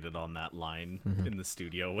fixated on that line mhm. in the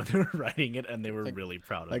studio when they were writing it and they were like really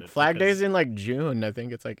proud of like it Flag Day's because in like June. I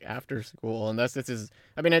think it's like after school, unless this is.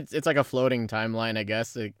 I mean, it's like a floating timeline. I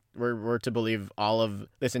guess like, we're to believe all of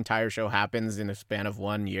this entire show happens in a span of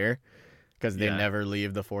 1 year because they yeah. never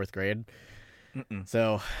leave the fourth grade. Mm-mm.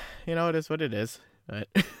 So, it is what it is. But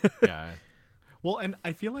Yeah. Well, and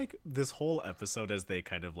I feel like this whole episode, as they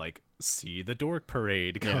kind of like see the dork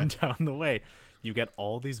parade yeah, come down the way, you get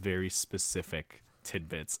all these very specific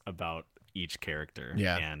tidbits about each character.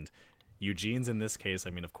 yeah, And Eugene's in this case, I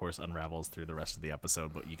mean, of course, unravels through the rest of the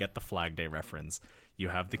episode, but you get the Flag Day reference. You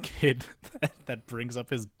have the kid that brings up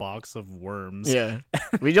his box of worms. yeah.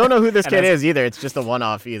 We don't know who this And kid as is either. It's just a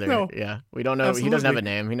one-off either. no, Yeah, we don't know. He doesn't have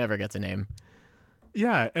absolutely. a name. He never gets a name.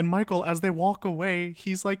 Yeah, and Michael, as they walk away,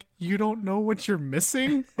 he's like, "You don't know what you're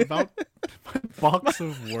missing about my box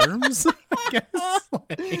of worms?" I guess.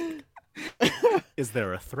 Like, is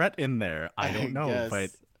there a threat in there? I I don't know, but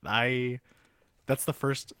guess. I that's the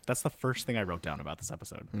first thing I wrote down about this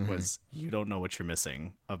episode Hmm. was you don't know what you're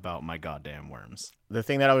missing about my goddamn worms. The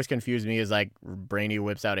thing that always confused me is like Brainy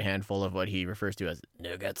whips out a handful of what he refers to as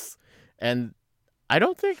nuggets, and I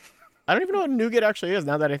don't think I don't even know what nougat actually is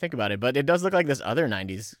now that I think about it. But it does look like this other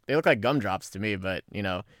 '90s. They look like gumdrops to me, but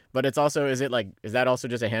but it's also is that also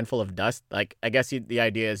just a handful of dust? Like I guess the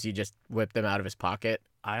idea is he just whipped them out of his pocket.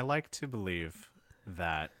 I like to believe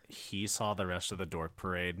that he saw the rest of the dork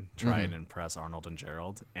parade try and impress Arnold and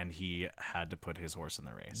Gerald, and he had to put his horse in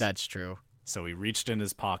the race. That's true. So he reached in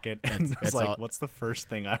his pocket and was It's like, all. "What's the first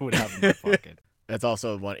thing I would have in my pocket?" That's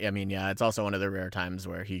also one. I mean, yeah, it's also one of the rare times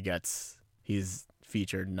where he's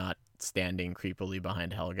featured not standing creepily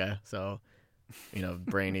behind Helga. So,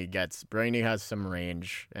 Brainy has some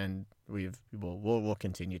range, and we'll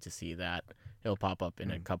continue to see that. He'll pop up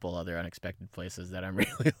in a couple other unexpected places that I'm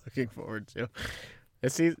really looking forward to.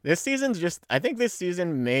 This season's just. I think this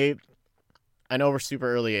season may. I know we're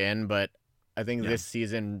super early in, but I think Yeah. this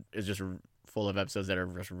season is just full of episodes that are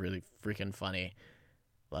just really freaking funny.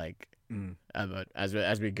 Like, but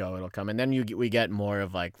as we go, it'll come, and then we get more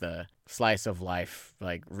of like the slice of life,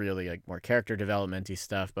 like really like more character developmenty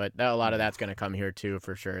stuff. But a lot of that's gonna come here too,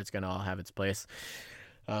 for sure. It's gonna all have its place.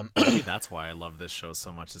 Maybe that's why I love this show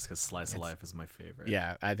so much, is because Slice of Life is my favorite.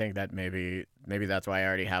 Yeah, I think that maybe that's why I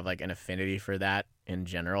already have like an affinity for that in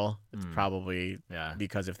general. It's probably Yeah.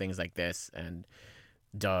 because of things like this and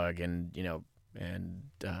Doug and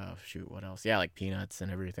shoot, what else? Yeah, like Peanuts and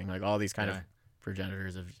everything. Like all these kind of Yeah.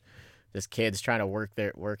 progenitors of this kid's trying to work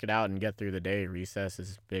it out and get through the day. Recess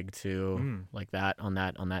is big too, like that on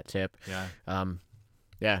that tip. Yeah.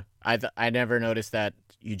 Yeah, I never noticed that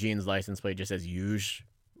Eugene's license plate just says Yuge,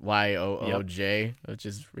 YOOJ, which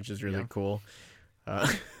is really Yep. cool.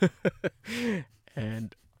 Uh,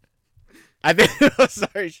 and I think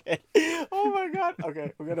sorry, shit. Oh my god.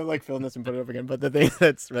 Okay, we're gonna like film this and put it up again. But the thing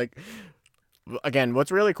that's like, again,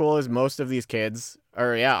 what's really cool is most of these kids,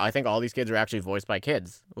 I think all these kids are actually voiced by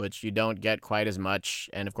kids, which you don't get quite as much.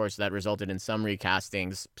 And of course, that resulted in some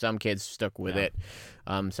recastings. Some kids stuck with it.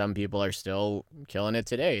 Some people are still killing it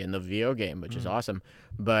today in the VO game, which is awesome.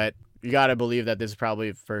 But you got to believe that this is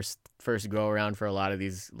probably first go around for a lot of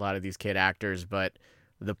these kid actors. But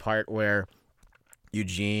the part where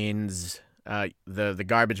Eugene's the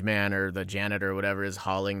garbage man or the janitor or whatever is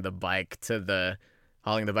hauling the bike to the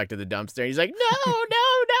dumpster. He's like, no,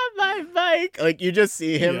 not my bike. Like you just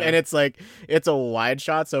see him, and it's like it's a wide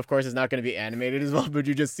shot, so of course it's not going to be animated as well. But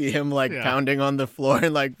you just see him like pounding on the floor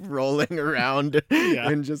and like rolling around,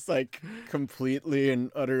 and just like completely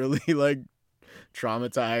and utterly like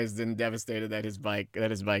traumatized and devastated that his bike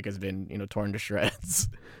has been torn to shreds.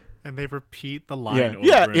 And they repeat the line over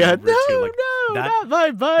Yeah, and yeah. over too. Like, No, that, not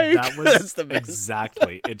my bike. that was That's the best.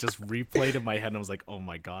 exactly. It just replayed in my head, and I was like, "Oh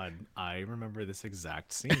my god, I remember this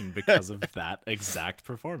exact scene because of that exact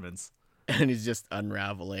performance." And he's just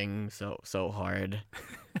unraveling so hard.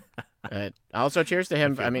 Also, cheers to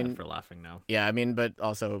him. I I feel bad mean, for laughing now. yeah, I mean, but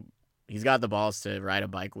also he's got the balls to ride a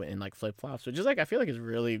bike in like flip flops, which is like I feel like is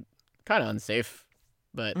really kind of unsafe.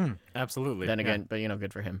 But Absolutely. then again, but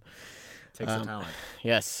good for him. Takes a talent.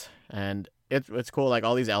 Yes, and it's cool. Like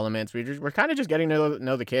all these elements, we're kind of just getting to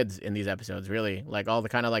know the kids in these episodes. Really, like all the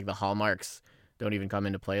kind of like the hallmarks don't even come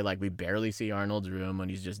into play. Like we barely see Arnold's room when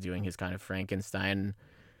he's just doing his kind of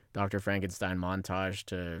Dr. Frankenstein montage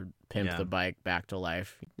to pimp the bike back to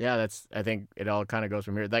life. Yeah, I think it all kind of goes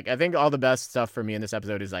from here. Like I think all the best stuff for me in this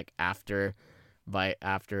episode is like after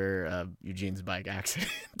Eugene's bike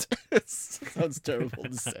accident. Sounds terrible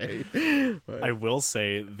to say. But I will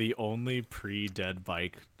say the only pre-dead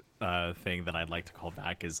bike thing that I'd like to call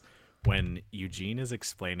back is when Eugene is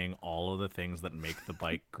explaining all of the things that make the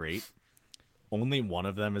bike great. Only one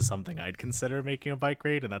of them is something I'd consider making a bike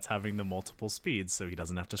great, and that's having the multiple speeds, so he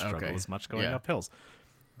doesn't have to struggle as much going up hills.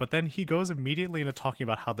 But then he goes immediately into talking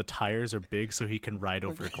about how the tires are big so he can ride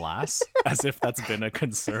over glass, as if that's been a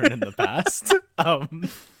concern in the past.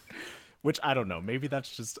 Which I don't know. Maybe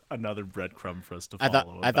that's just another breadcrumb for us to I thought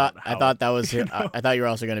follow I thought about I how thought that was you I know I thought you were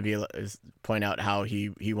also going to point out how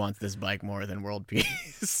he wants this bike more than world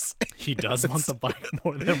peace. he does want It's the bike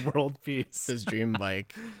more than world peace. his dream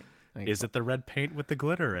bike. Like, Is it the red paint with the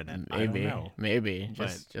glitter in it? I don't know. maybe,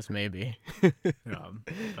 But just maybe.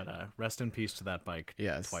 but rest in peace to that bike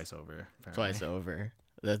Yes, twice over, twice apparently. over.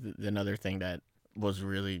 Another thing that was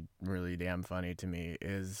really really damn funny to me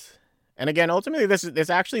is, and again, ultimately this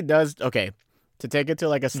actually does okay to take it to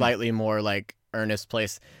like a Hmm. slightly more like earnest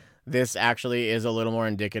place. This actually is a little more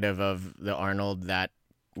indicative of the Arnold that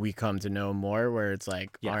we come to know more, where it's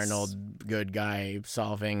like Yes. Arnold, good guy,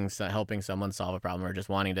 helping someone solve a problem, or just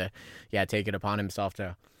wanting to, yeah, take it upon himself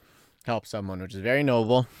to help someone, which is very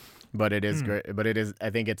noble. But it is Hmm. great. But it is.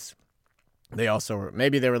 I think it's. They also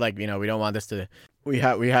maybe they were like, we don't want this to. We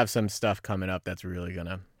have some stuff coming up that's really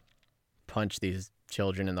gonna punch these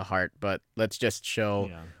children in the heart. But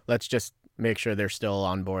Yeah. let's just make sure they're still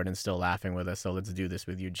on board and still laughing with us. So let's do this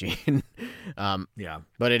with Eugene. um, Yeah.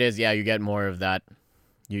 but it is, yeah, you get more of that.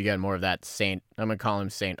 You get more of that Saint. I'm gonna call him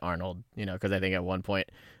Saint Arnold, because I think at one point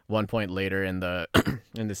later in the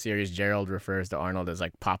in the series, Gerald refers to Arnold as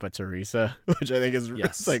like Papa Teresa, which I think is it's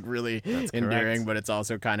Yes. like really That's endearing, correct. but it's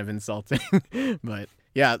also kind of insulting. But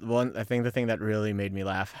yeah, I think the thing that really made me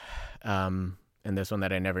laugh, and this one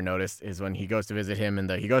that I never noticed, is when he goes to visit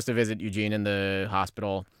Eugene in the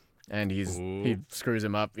hospital, and he Ooh. screws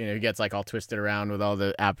him up. He gets like all twisted around with all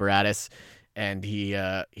the apparatus, and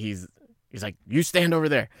he's like, "You stand over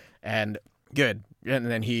there," and good. And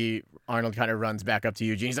then Arnold kind of runs back up to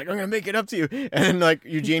Eugene. He's like, "I'm gonna make it up to you," and then like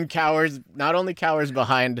Eugene not only cowers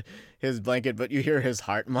behind his blanket, but you hear his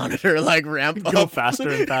heart monitor like ramp Go up. faster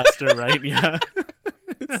and faster, right? Yeah.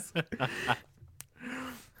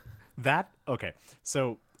 That okay.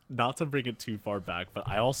 So not to bring it too far back, but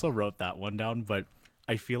I also wrote that one down, but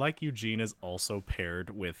I feel like Eugene is also paired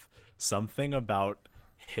with something about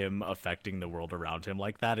him affecting the world around him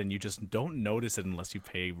like that, and you just don't notice it unless you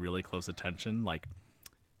pay really close attention. Like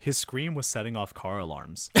his scream was setting off car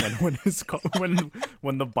alarms when his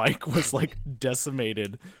when the bike was like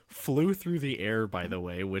decimated, flew through the air. By the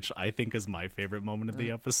way, which I think is my favorite moment of the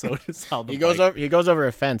episode is how the bike. He goes over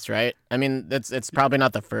a fence, right? I mean, it's probably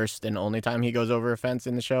not the first and only time he goes over a fence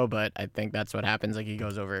in the show, but I think that's what happens. Like he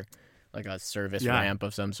goes over like a service Yeah, ramp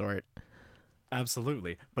of some sort.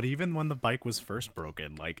 absolutely. But even when the bike was first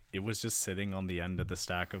broken, like it was just sitting on the end of the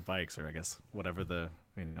stack of bikes, or I guess whatever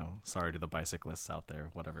sorry to the bicyclists out there,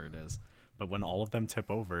 whatever it is. But when all of them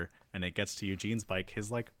tip over and it gets to Eugene's bike,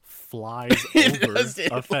 his like flies It over does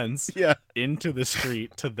a fence Yeah. into the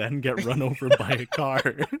street to then get run over by a car.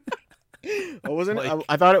 Oh, wasn't it? Like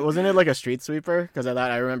I thought it wasn't it like a street sweeper? Because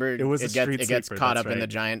I remember it was a street it gets sweeper, caught that's up in the right.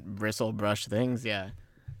 giant bristle brush things. Yeah.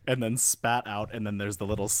 And then spat out, and then there's the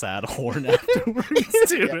little sad horn afterwards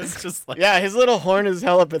too. Yeah. It's just like Yeah, his little horn is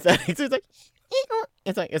hella pathetic.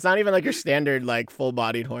 It's like it's not even like your standard like full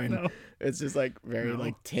bodied horn. no, It's just like very no,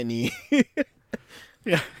 like tinny.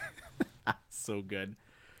 yeah, so good.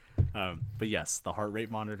 But yes, the heart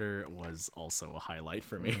rate monitor was also a highlight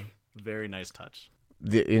for me. Very nice touch.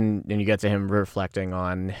 And you get to him reflecting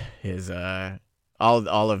on his all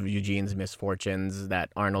of Eugene's misfortunes that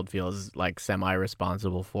Arnold feels like semi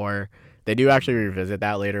responsible for. They do actually revisit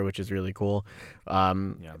that later, which is really cool.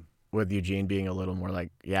 Yeah, With Eugene being a little more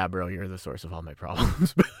like, "Yeah, bro, you're the source of all my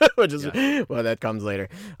problems," which is yeah. well, that comes later.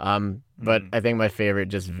 But I think my favorite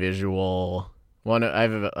just visual one. I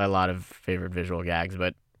have a lot of favorite visual gags,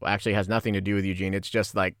 but actually has nothing to do with Eugene. It's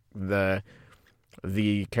just like the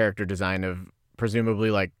character design of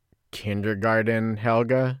presumably like kindergarten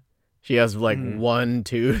Helga. She has like Mm, one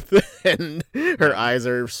tooth and her yeah, eyes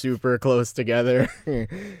are super close together.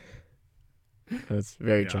 That's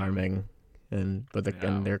very yeah, charming. And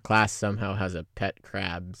yeah, their class somehow has a pet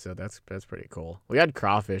crab, so that's pretty cool. We had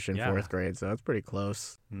crawfish in yeah. fourth grade, so that's pretty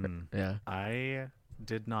close. Mm. Yeah. I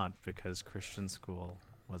did not because Christian school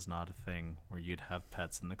was not a thing where you'd have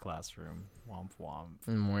pets in the classroom. Womp womp.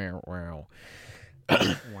 Wow, wow.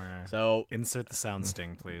 Wah. So Insert the sound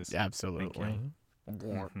sting, please. Thank absolutely. you.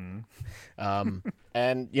 Hmm.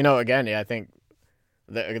 And again, yeah, I think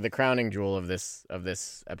the crowning jewel of this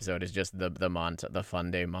episode is just the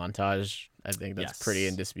fun day montage. I think that's pretty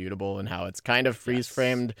Yes. indisputable in how it's kind of freeze Yes.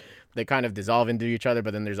 framed. They kind of dissolve into each other,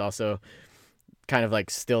 but then there's also kind of like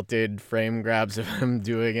stilted frame grabs of him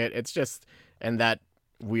doing it. It's just and that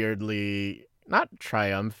weirdly not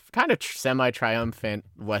kind of semi triumphant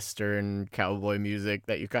Western cowboy music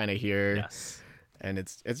that you kind of hear Yes. and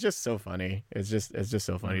it's just so funny. It's just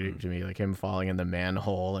so funny to me, like him falling in the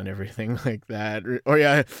manhole and everything like that. Or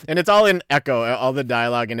yeah, and it's all in echo, all the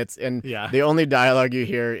dialogue, and Yeah. the only dialogue you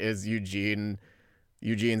hear is Eugene's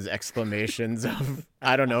exclamations of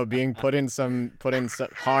I don't know, being put in some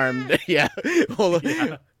harmed. Yeah. Well,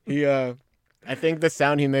 Yeah. he I think the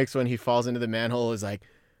sound he makes when he falls into the manhole is like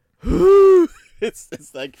whoo. It's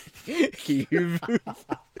like heave.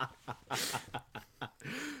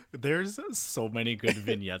 There's so many good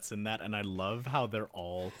vignettes in that, and I love how they're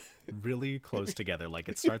all really close together. Like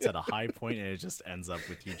it starts at a high point and it just ends up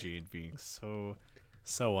with Eugene being so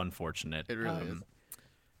unfortunate. It really is.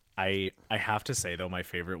 I have to say though, my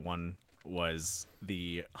favorite one was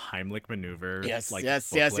the Heimlich maneuver. Yes, like yes,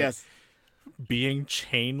 booklet, yes. being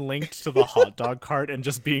chain linked to the hot dog cart and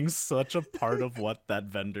just being such a part of what that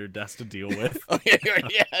vendor has to deal with. Oh yeah,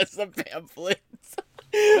 yes, the pamphlets.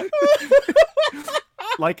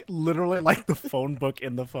 Like literally like the phone book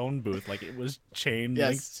in the phone booth. Like it was chain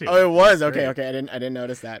linked Yes. to. Oh, it was. It's Okay, great. okay. I didn't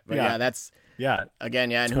notice that. But Yeah. yeah, that's Yeah.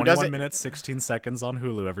 again, yeah. And who does 21 it? minutes, 16 seconds on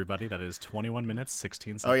Hulu, everybody. That is 21 minutes,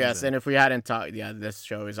 16 seconds. Oh yes, in. and if we hadn't talked, yeah, this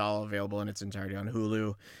show is all available in its entirety on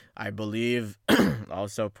Hulu, I believe.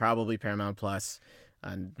 Also, probably Paramount Plus,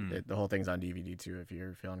 and the whole thing's on DVD too. If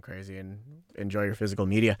you're feeling crazy and enjoy your physical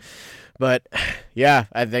media, but yeah,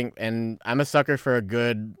 I think, and I'm a sucker for a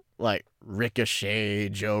good like ricochet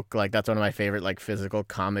joke. Like that's one of my favorite like physical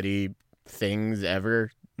comedy things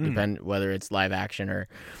ever. Depend whether it's live action or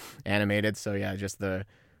animated. So yeah, just the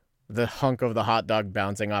hunk of the hot dog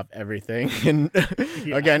bouncing off everything, and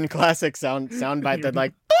again, classic sound bite that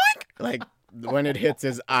like boink! Like when it hits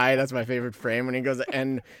his eye. That's my favorite frame when he goes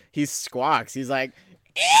and he squawks. He's like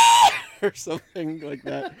or something like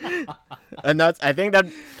that. And that's I think that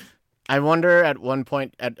I wonder at one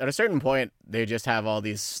point at a certain point they just have all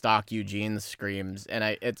these stock Eugene screams,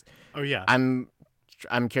 and Oh yeah.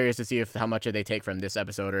 I'm curious to see if how much they take from this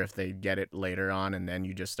episode or if they get it later on and then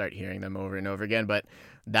you just start hearing them over and over again. But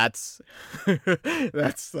that's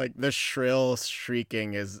that's like the shrill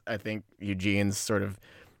shrieking is I think Eugene's sort of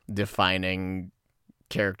defining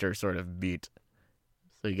character sort of beat.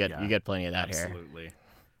 So you get plenty of that Absolutely.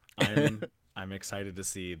 I'm excited to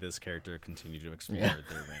see this character continue to explore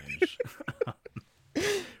their range.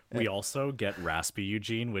 We also get raspy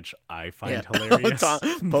Eugene, which I find hilarious.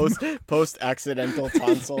 Post accidental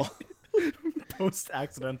tonsil. Post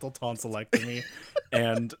accidental tonsillectomy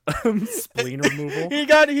and spleen removal. He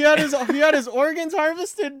had his organs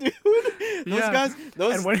harvested, dude. Those guys,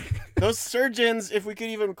 those surgeons, if we could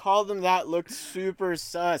even call them that, looked super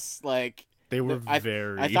sus. Like they were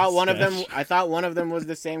very. I thought one sketch. of them was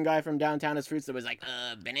the same guy from Downtown as Fruits that was like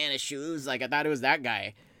banana shoes. Like I thought it was that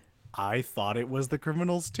guy. I thought it was the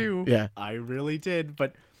criminals too. Yeah. I really did.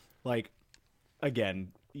 But like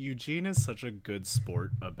again, Eugene is such a good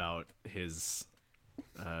sport about his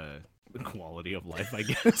quality of life, I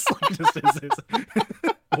guess. Like just his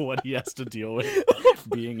what he has to deal with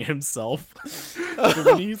being himself. So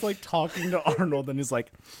when he's like talking to Arnold and he's like,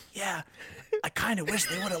 yeah, I kind of wish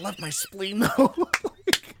they would have left my spleen though.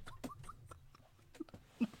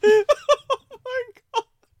 Oh my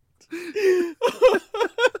god.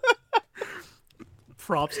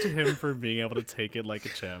 Props to him for being able to take it like a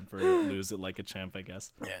champ or lose it like a champ, I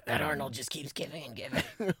guess. Yeah, that Arnold just keeps giving and giving.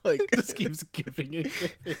 Like just keeps giving it.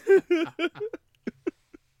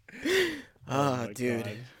 Oh, dude.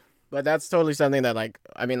 God. But that's totally something that like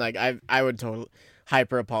I mean like I would totally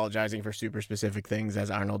hyper apologizing for super specific things as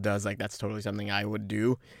Arnold does. Like that's totally something I would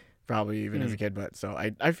do, probably even as a kid. But so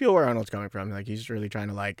I feel where Arnold's coming from. Like he's really trying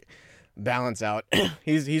to like balance out.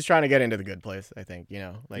 he's trying to get into the good place. I think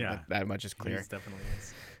like that much is clear. He definitely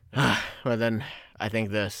is. Well then I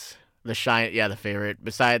think the favorite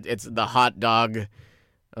besides it's the hot dog.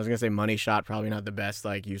 I was gonna say money shot, probably not the best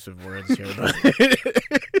like use of words here, but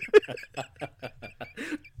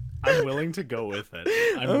I'm willing to go with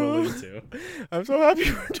it. I'm willing to. I'm so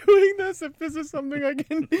happy we're doing this. If this is something I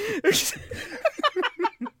can, if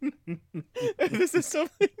this is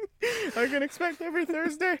something I can expect every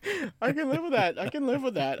Thursday, I can live with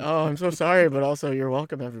that. Oh, I'm so sorry, but also you're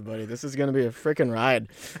welcome, everybody. This is gonna be a freaking ride.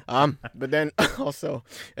 But then also,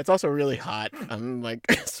 it's also really hot. I'm like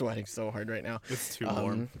sweating so hard right now. It's too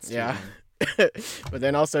warm. It's too yeah. warm. But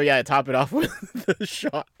then also, top it off with the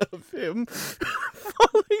shot of him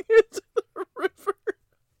falling into the river.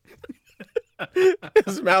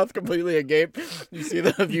 His mouth completely agape. You see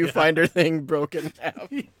the viewfinder thing broken in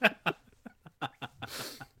half.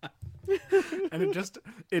 And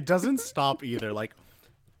it doesn't stop either. Like,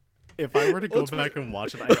 if I were to go back and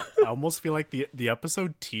watch it, I almost feel like the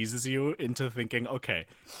episode teases you into thinking, okay,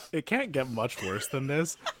 it can't get much worse than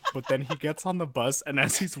this. But then he gets on the bus, and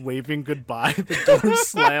as he's waving goodbye, the door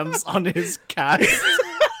slams on his cast.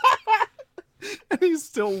 And he's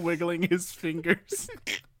still wiggling his fingers.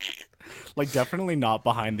 Like, definitely not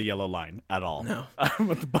behind the yellow line at all. No.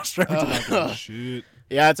 But the bus driver did not give a shit.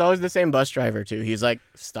 Yeah, it's always the same bus driver too. He's like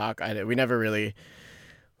stock. We never really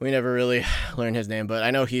learned his name, but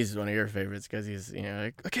I know he's one of your favorites because he's, you know,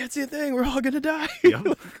 like, I can't see a thing. We're all gonna die.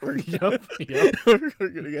 Yep. We're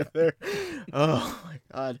gonna get there. Oh my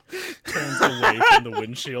god. Turns away from the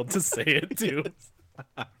windshield to say it too.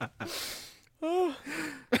 Oh.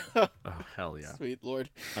 Oh, hell yeah. Sweet Lord.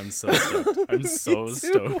 I'm so stoked. I'm so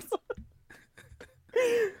stoked.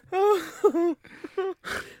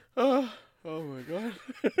 Oh. Oh my god.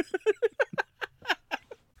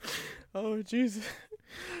 Oh Jesus.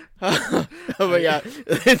 But yeah,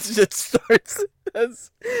 it just starts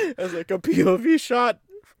as like a POV shot,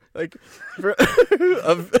 like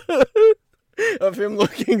of him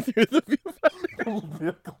looking through the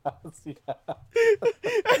viewfinder. And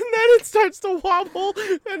then it starts to wobble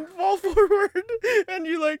and fall forward, and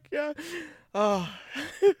you're like, yeah, oh,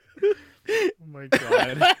 Oh my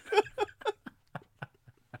god.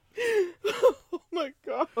 oh my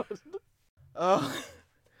god. Oh.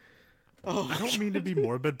 Oh, I don't mean to be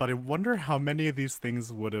morbid, but I wonder how many of these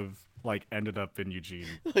things would have like ended up in Eugene,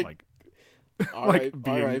 like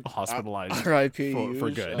being hospitalized R.I.P.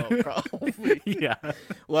 for good. Oh, probably. Yeah.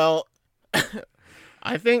 Well,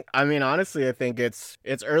 I think honestly, I think it's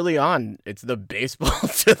early on. It's the baseball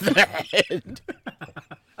to the head.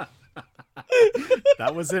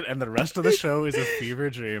 That was it, and the rest of the show is a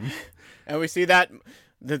fever dream. And we see that.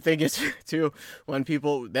 The thing is, too, when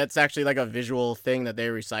people, that's actually like a visual thing that they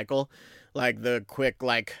recycle. Like the quick,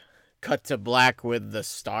 like, cut to black with the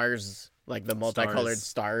stars, like the multicolored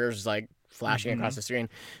stars, like, flashing across the screen.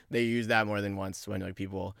 They use that more than once when, like,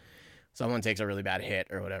 someone takes a really bad hit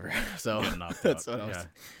or whatever. So that's what I was. Yeah,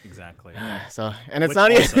 exactly. So, and it's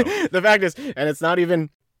not even, the fact is, and it's not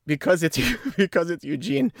even, because it's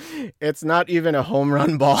Eugene, it's not even a home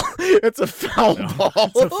run ball. It's a foul ball.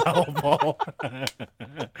 It's a foul ball.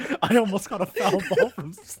 I almost got a foul ball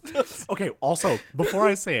from. Okay. Also, before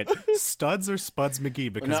I say it, Studs or Spuds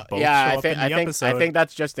McGee, because both show up in the episode. I think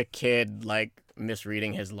that's just a kid like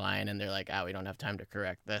misreading his line, and they're like, we don't have time to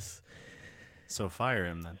correct this. So fire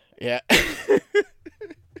him then. Yeah.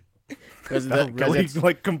 Because really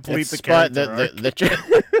like complete the character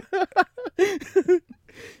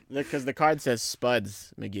because the card says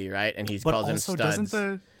Spuds McGee, right? And he calls him Studs.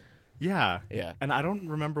 Yeah. Yeah. And I don't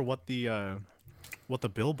remember what the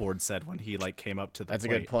billboard said when he like came up to the That's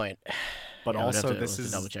plate. a good point. But yeah, also we'll this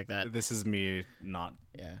is double check that. This is me not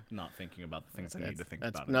thinking about the things I need to think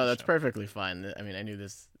about. No, that's perfectly fine. I mean, I knew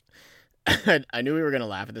this. I knew we were gonna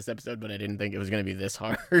laugh at this episode, but I didn't think it was gonna be this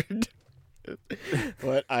hard.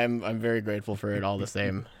 But I'm very grateful for it all the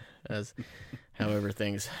same, as however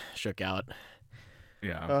things shook out.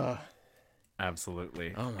 Yeah.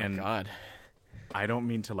 Absolutely. Oh my god. I don't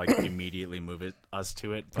mean to like immediately move us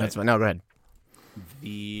to it, but that's fine. No, go ahead.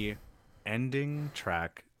 The ending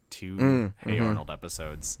track to Hey Arnold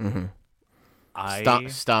episodes.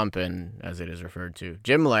 Stompin', as it is referred to.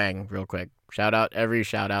 Jim Lang, real quick. Shout out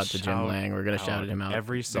to Jim Lang. We're gonna shout him out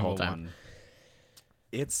every single the whole time. One.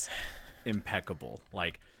 It's impeccable.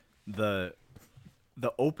 Like the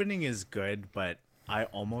opening is good, but I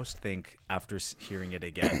almost think after hearing it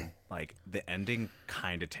again, like the ending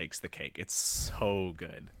kind of takes the cake. It's so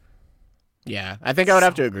good. Yeah, I think I would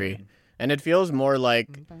have to agree. And it feels more like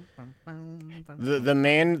the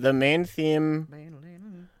main theme.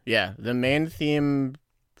 Yeah, the main theme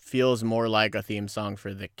feels more like a theme song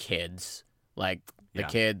for the kids, like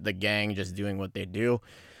the gang just doing what they do.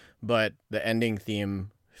 But the ending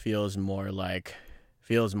theme feels more like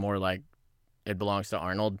it belongs to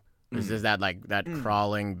Arnold. This is that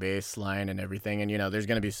crawling bass line and everything, and there's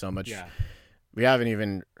gonna be so much. Yeah. We haven't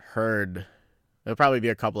even heard. There'll probably be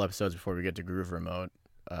a couple episodes before we get to Groove Remote,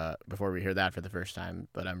 before we hear that for the first time.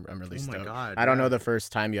 But I'm really stoked. My God, I don't know the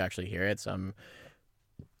first time you actually hear it, so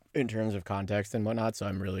in terms of context and whatnot. So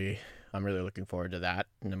I'm really looking forward to that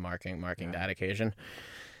and marking that occasion.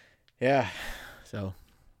 Yeah. So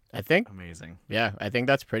I think amazing. Yeah, I think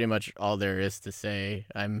that's pretty much all there is to say.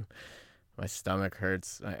 My stomach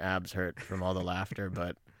hurts, my abs hurt from all the laughter,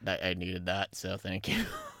 but I needed that, so thank you.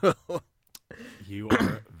 You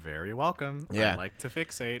are very welcome. Yeah. I like to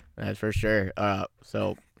fixate. That's for sure.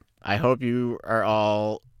 So I hope you are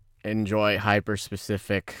all enjoy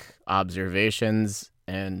hyper-specific observations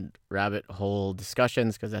and rabbit hole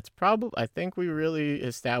discussions, because that's I think we really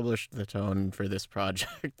established the tone for this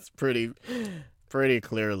project pretty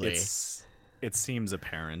clearly. It seems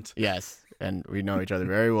apparent. Yes. and we know each other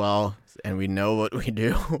very well, and we know what we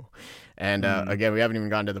do. And again, we haven't even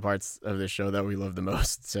gotten to the parts of the show that we love the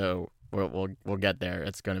most, so we'll get there.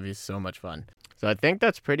 It's going to be so much fun. So I think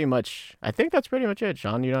that's pretty much it.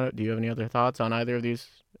 Sean, do you have any other thoughts on either of these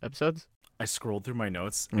episodes? I scrolled through my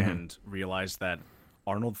notes and realized that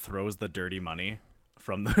Arnold throws the dirty money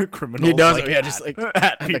from the criminals. He does, like, yeah, just like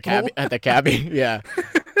at the cabbie, yeah.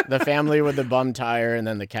 The family with the bum tire, and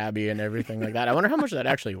then the cabbie and everything like that. I wonder how much that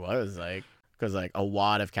actually was, like, because like a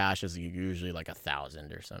wad of cash is usually like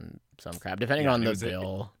 1,000 or some crap, depending on the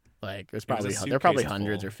bill. Like it was probably there are probably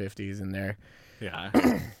hundreds or 50s in there. Yeah.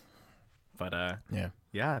 But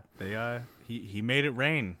they he made it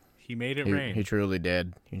rain. He made it rain. He truly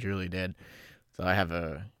did. He truly did. So I have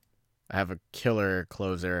a killer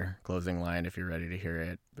closing line if you're ready to hear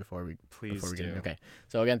it before we get in. Okay.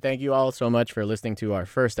 So again, thank you all so much for listening to our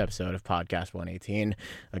first episode of Podcast 118.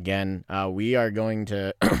 Again, we are going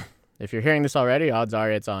to if you're hearing this already, odds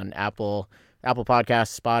are it's on Apple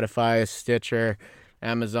Podcasts, Spotify, Stitcher,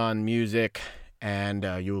 Amazon Music, and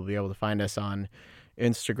you will be able to find us on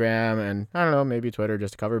Instagram and I don't know, maybe Twitter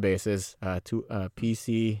just to cover bases.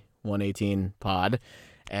 PC 118 Pod,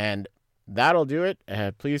 and that'll do it.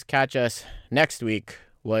 Please catch us next week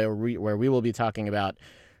where we will be talking about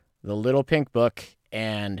The Little Pink Book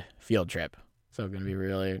and Field Trip. So going to be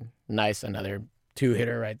really nice, another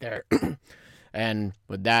 2-hitter right there. And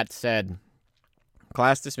with that said,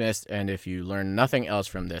 class dismissed. And if you learn nothing else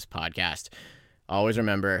from this podcast, always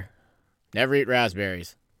remember, never eat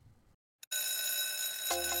raspberries.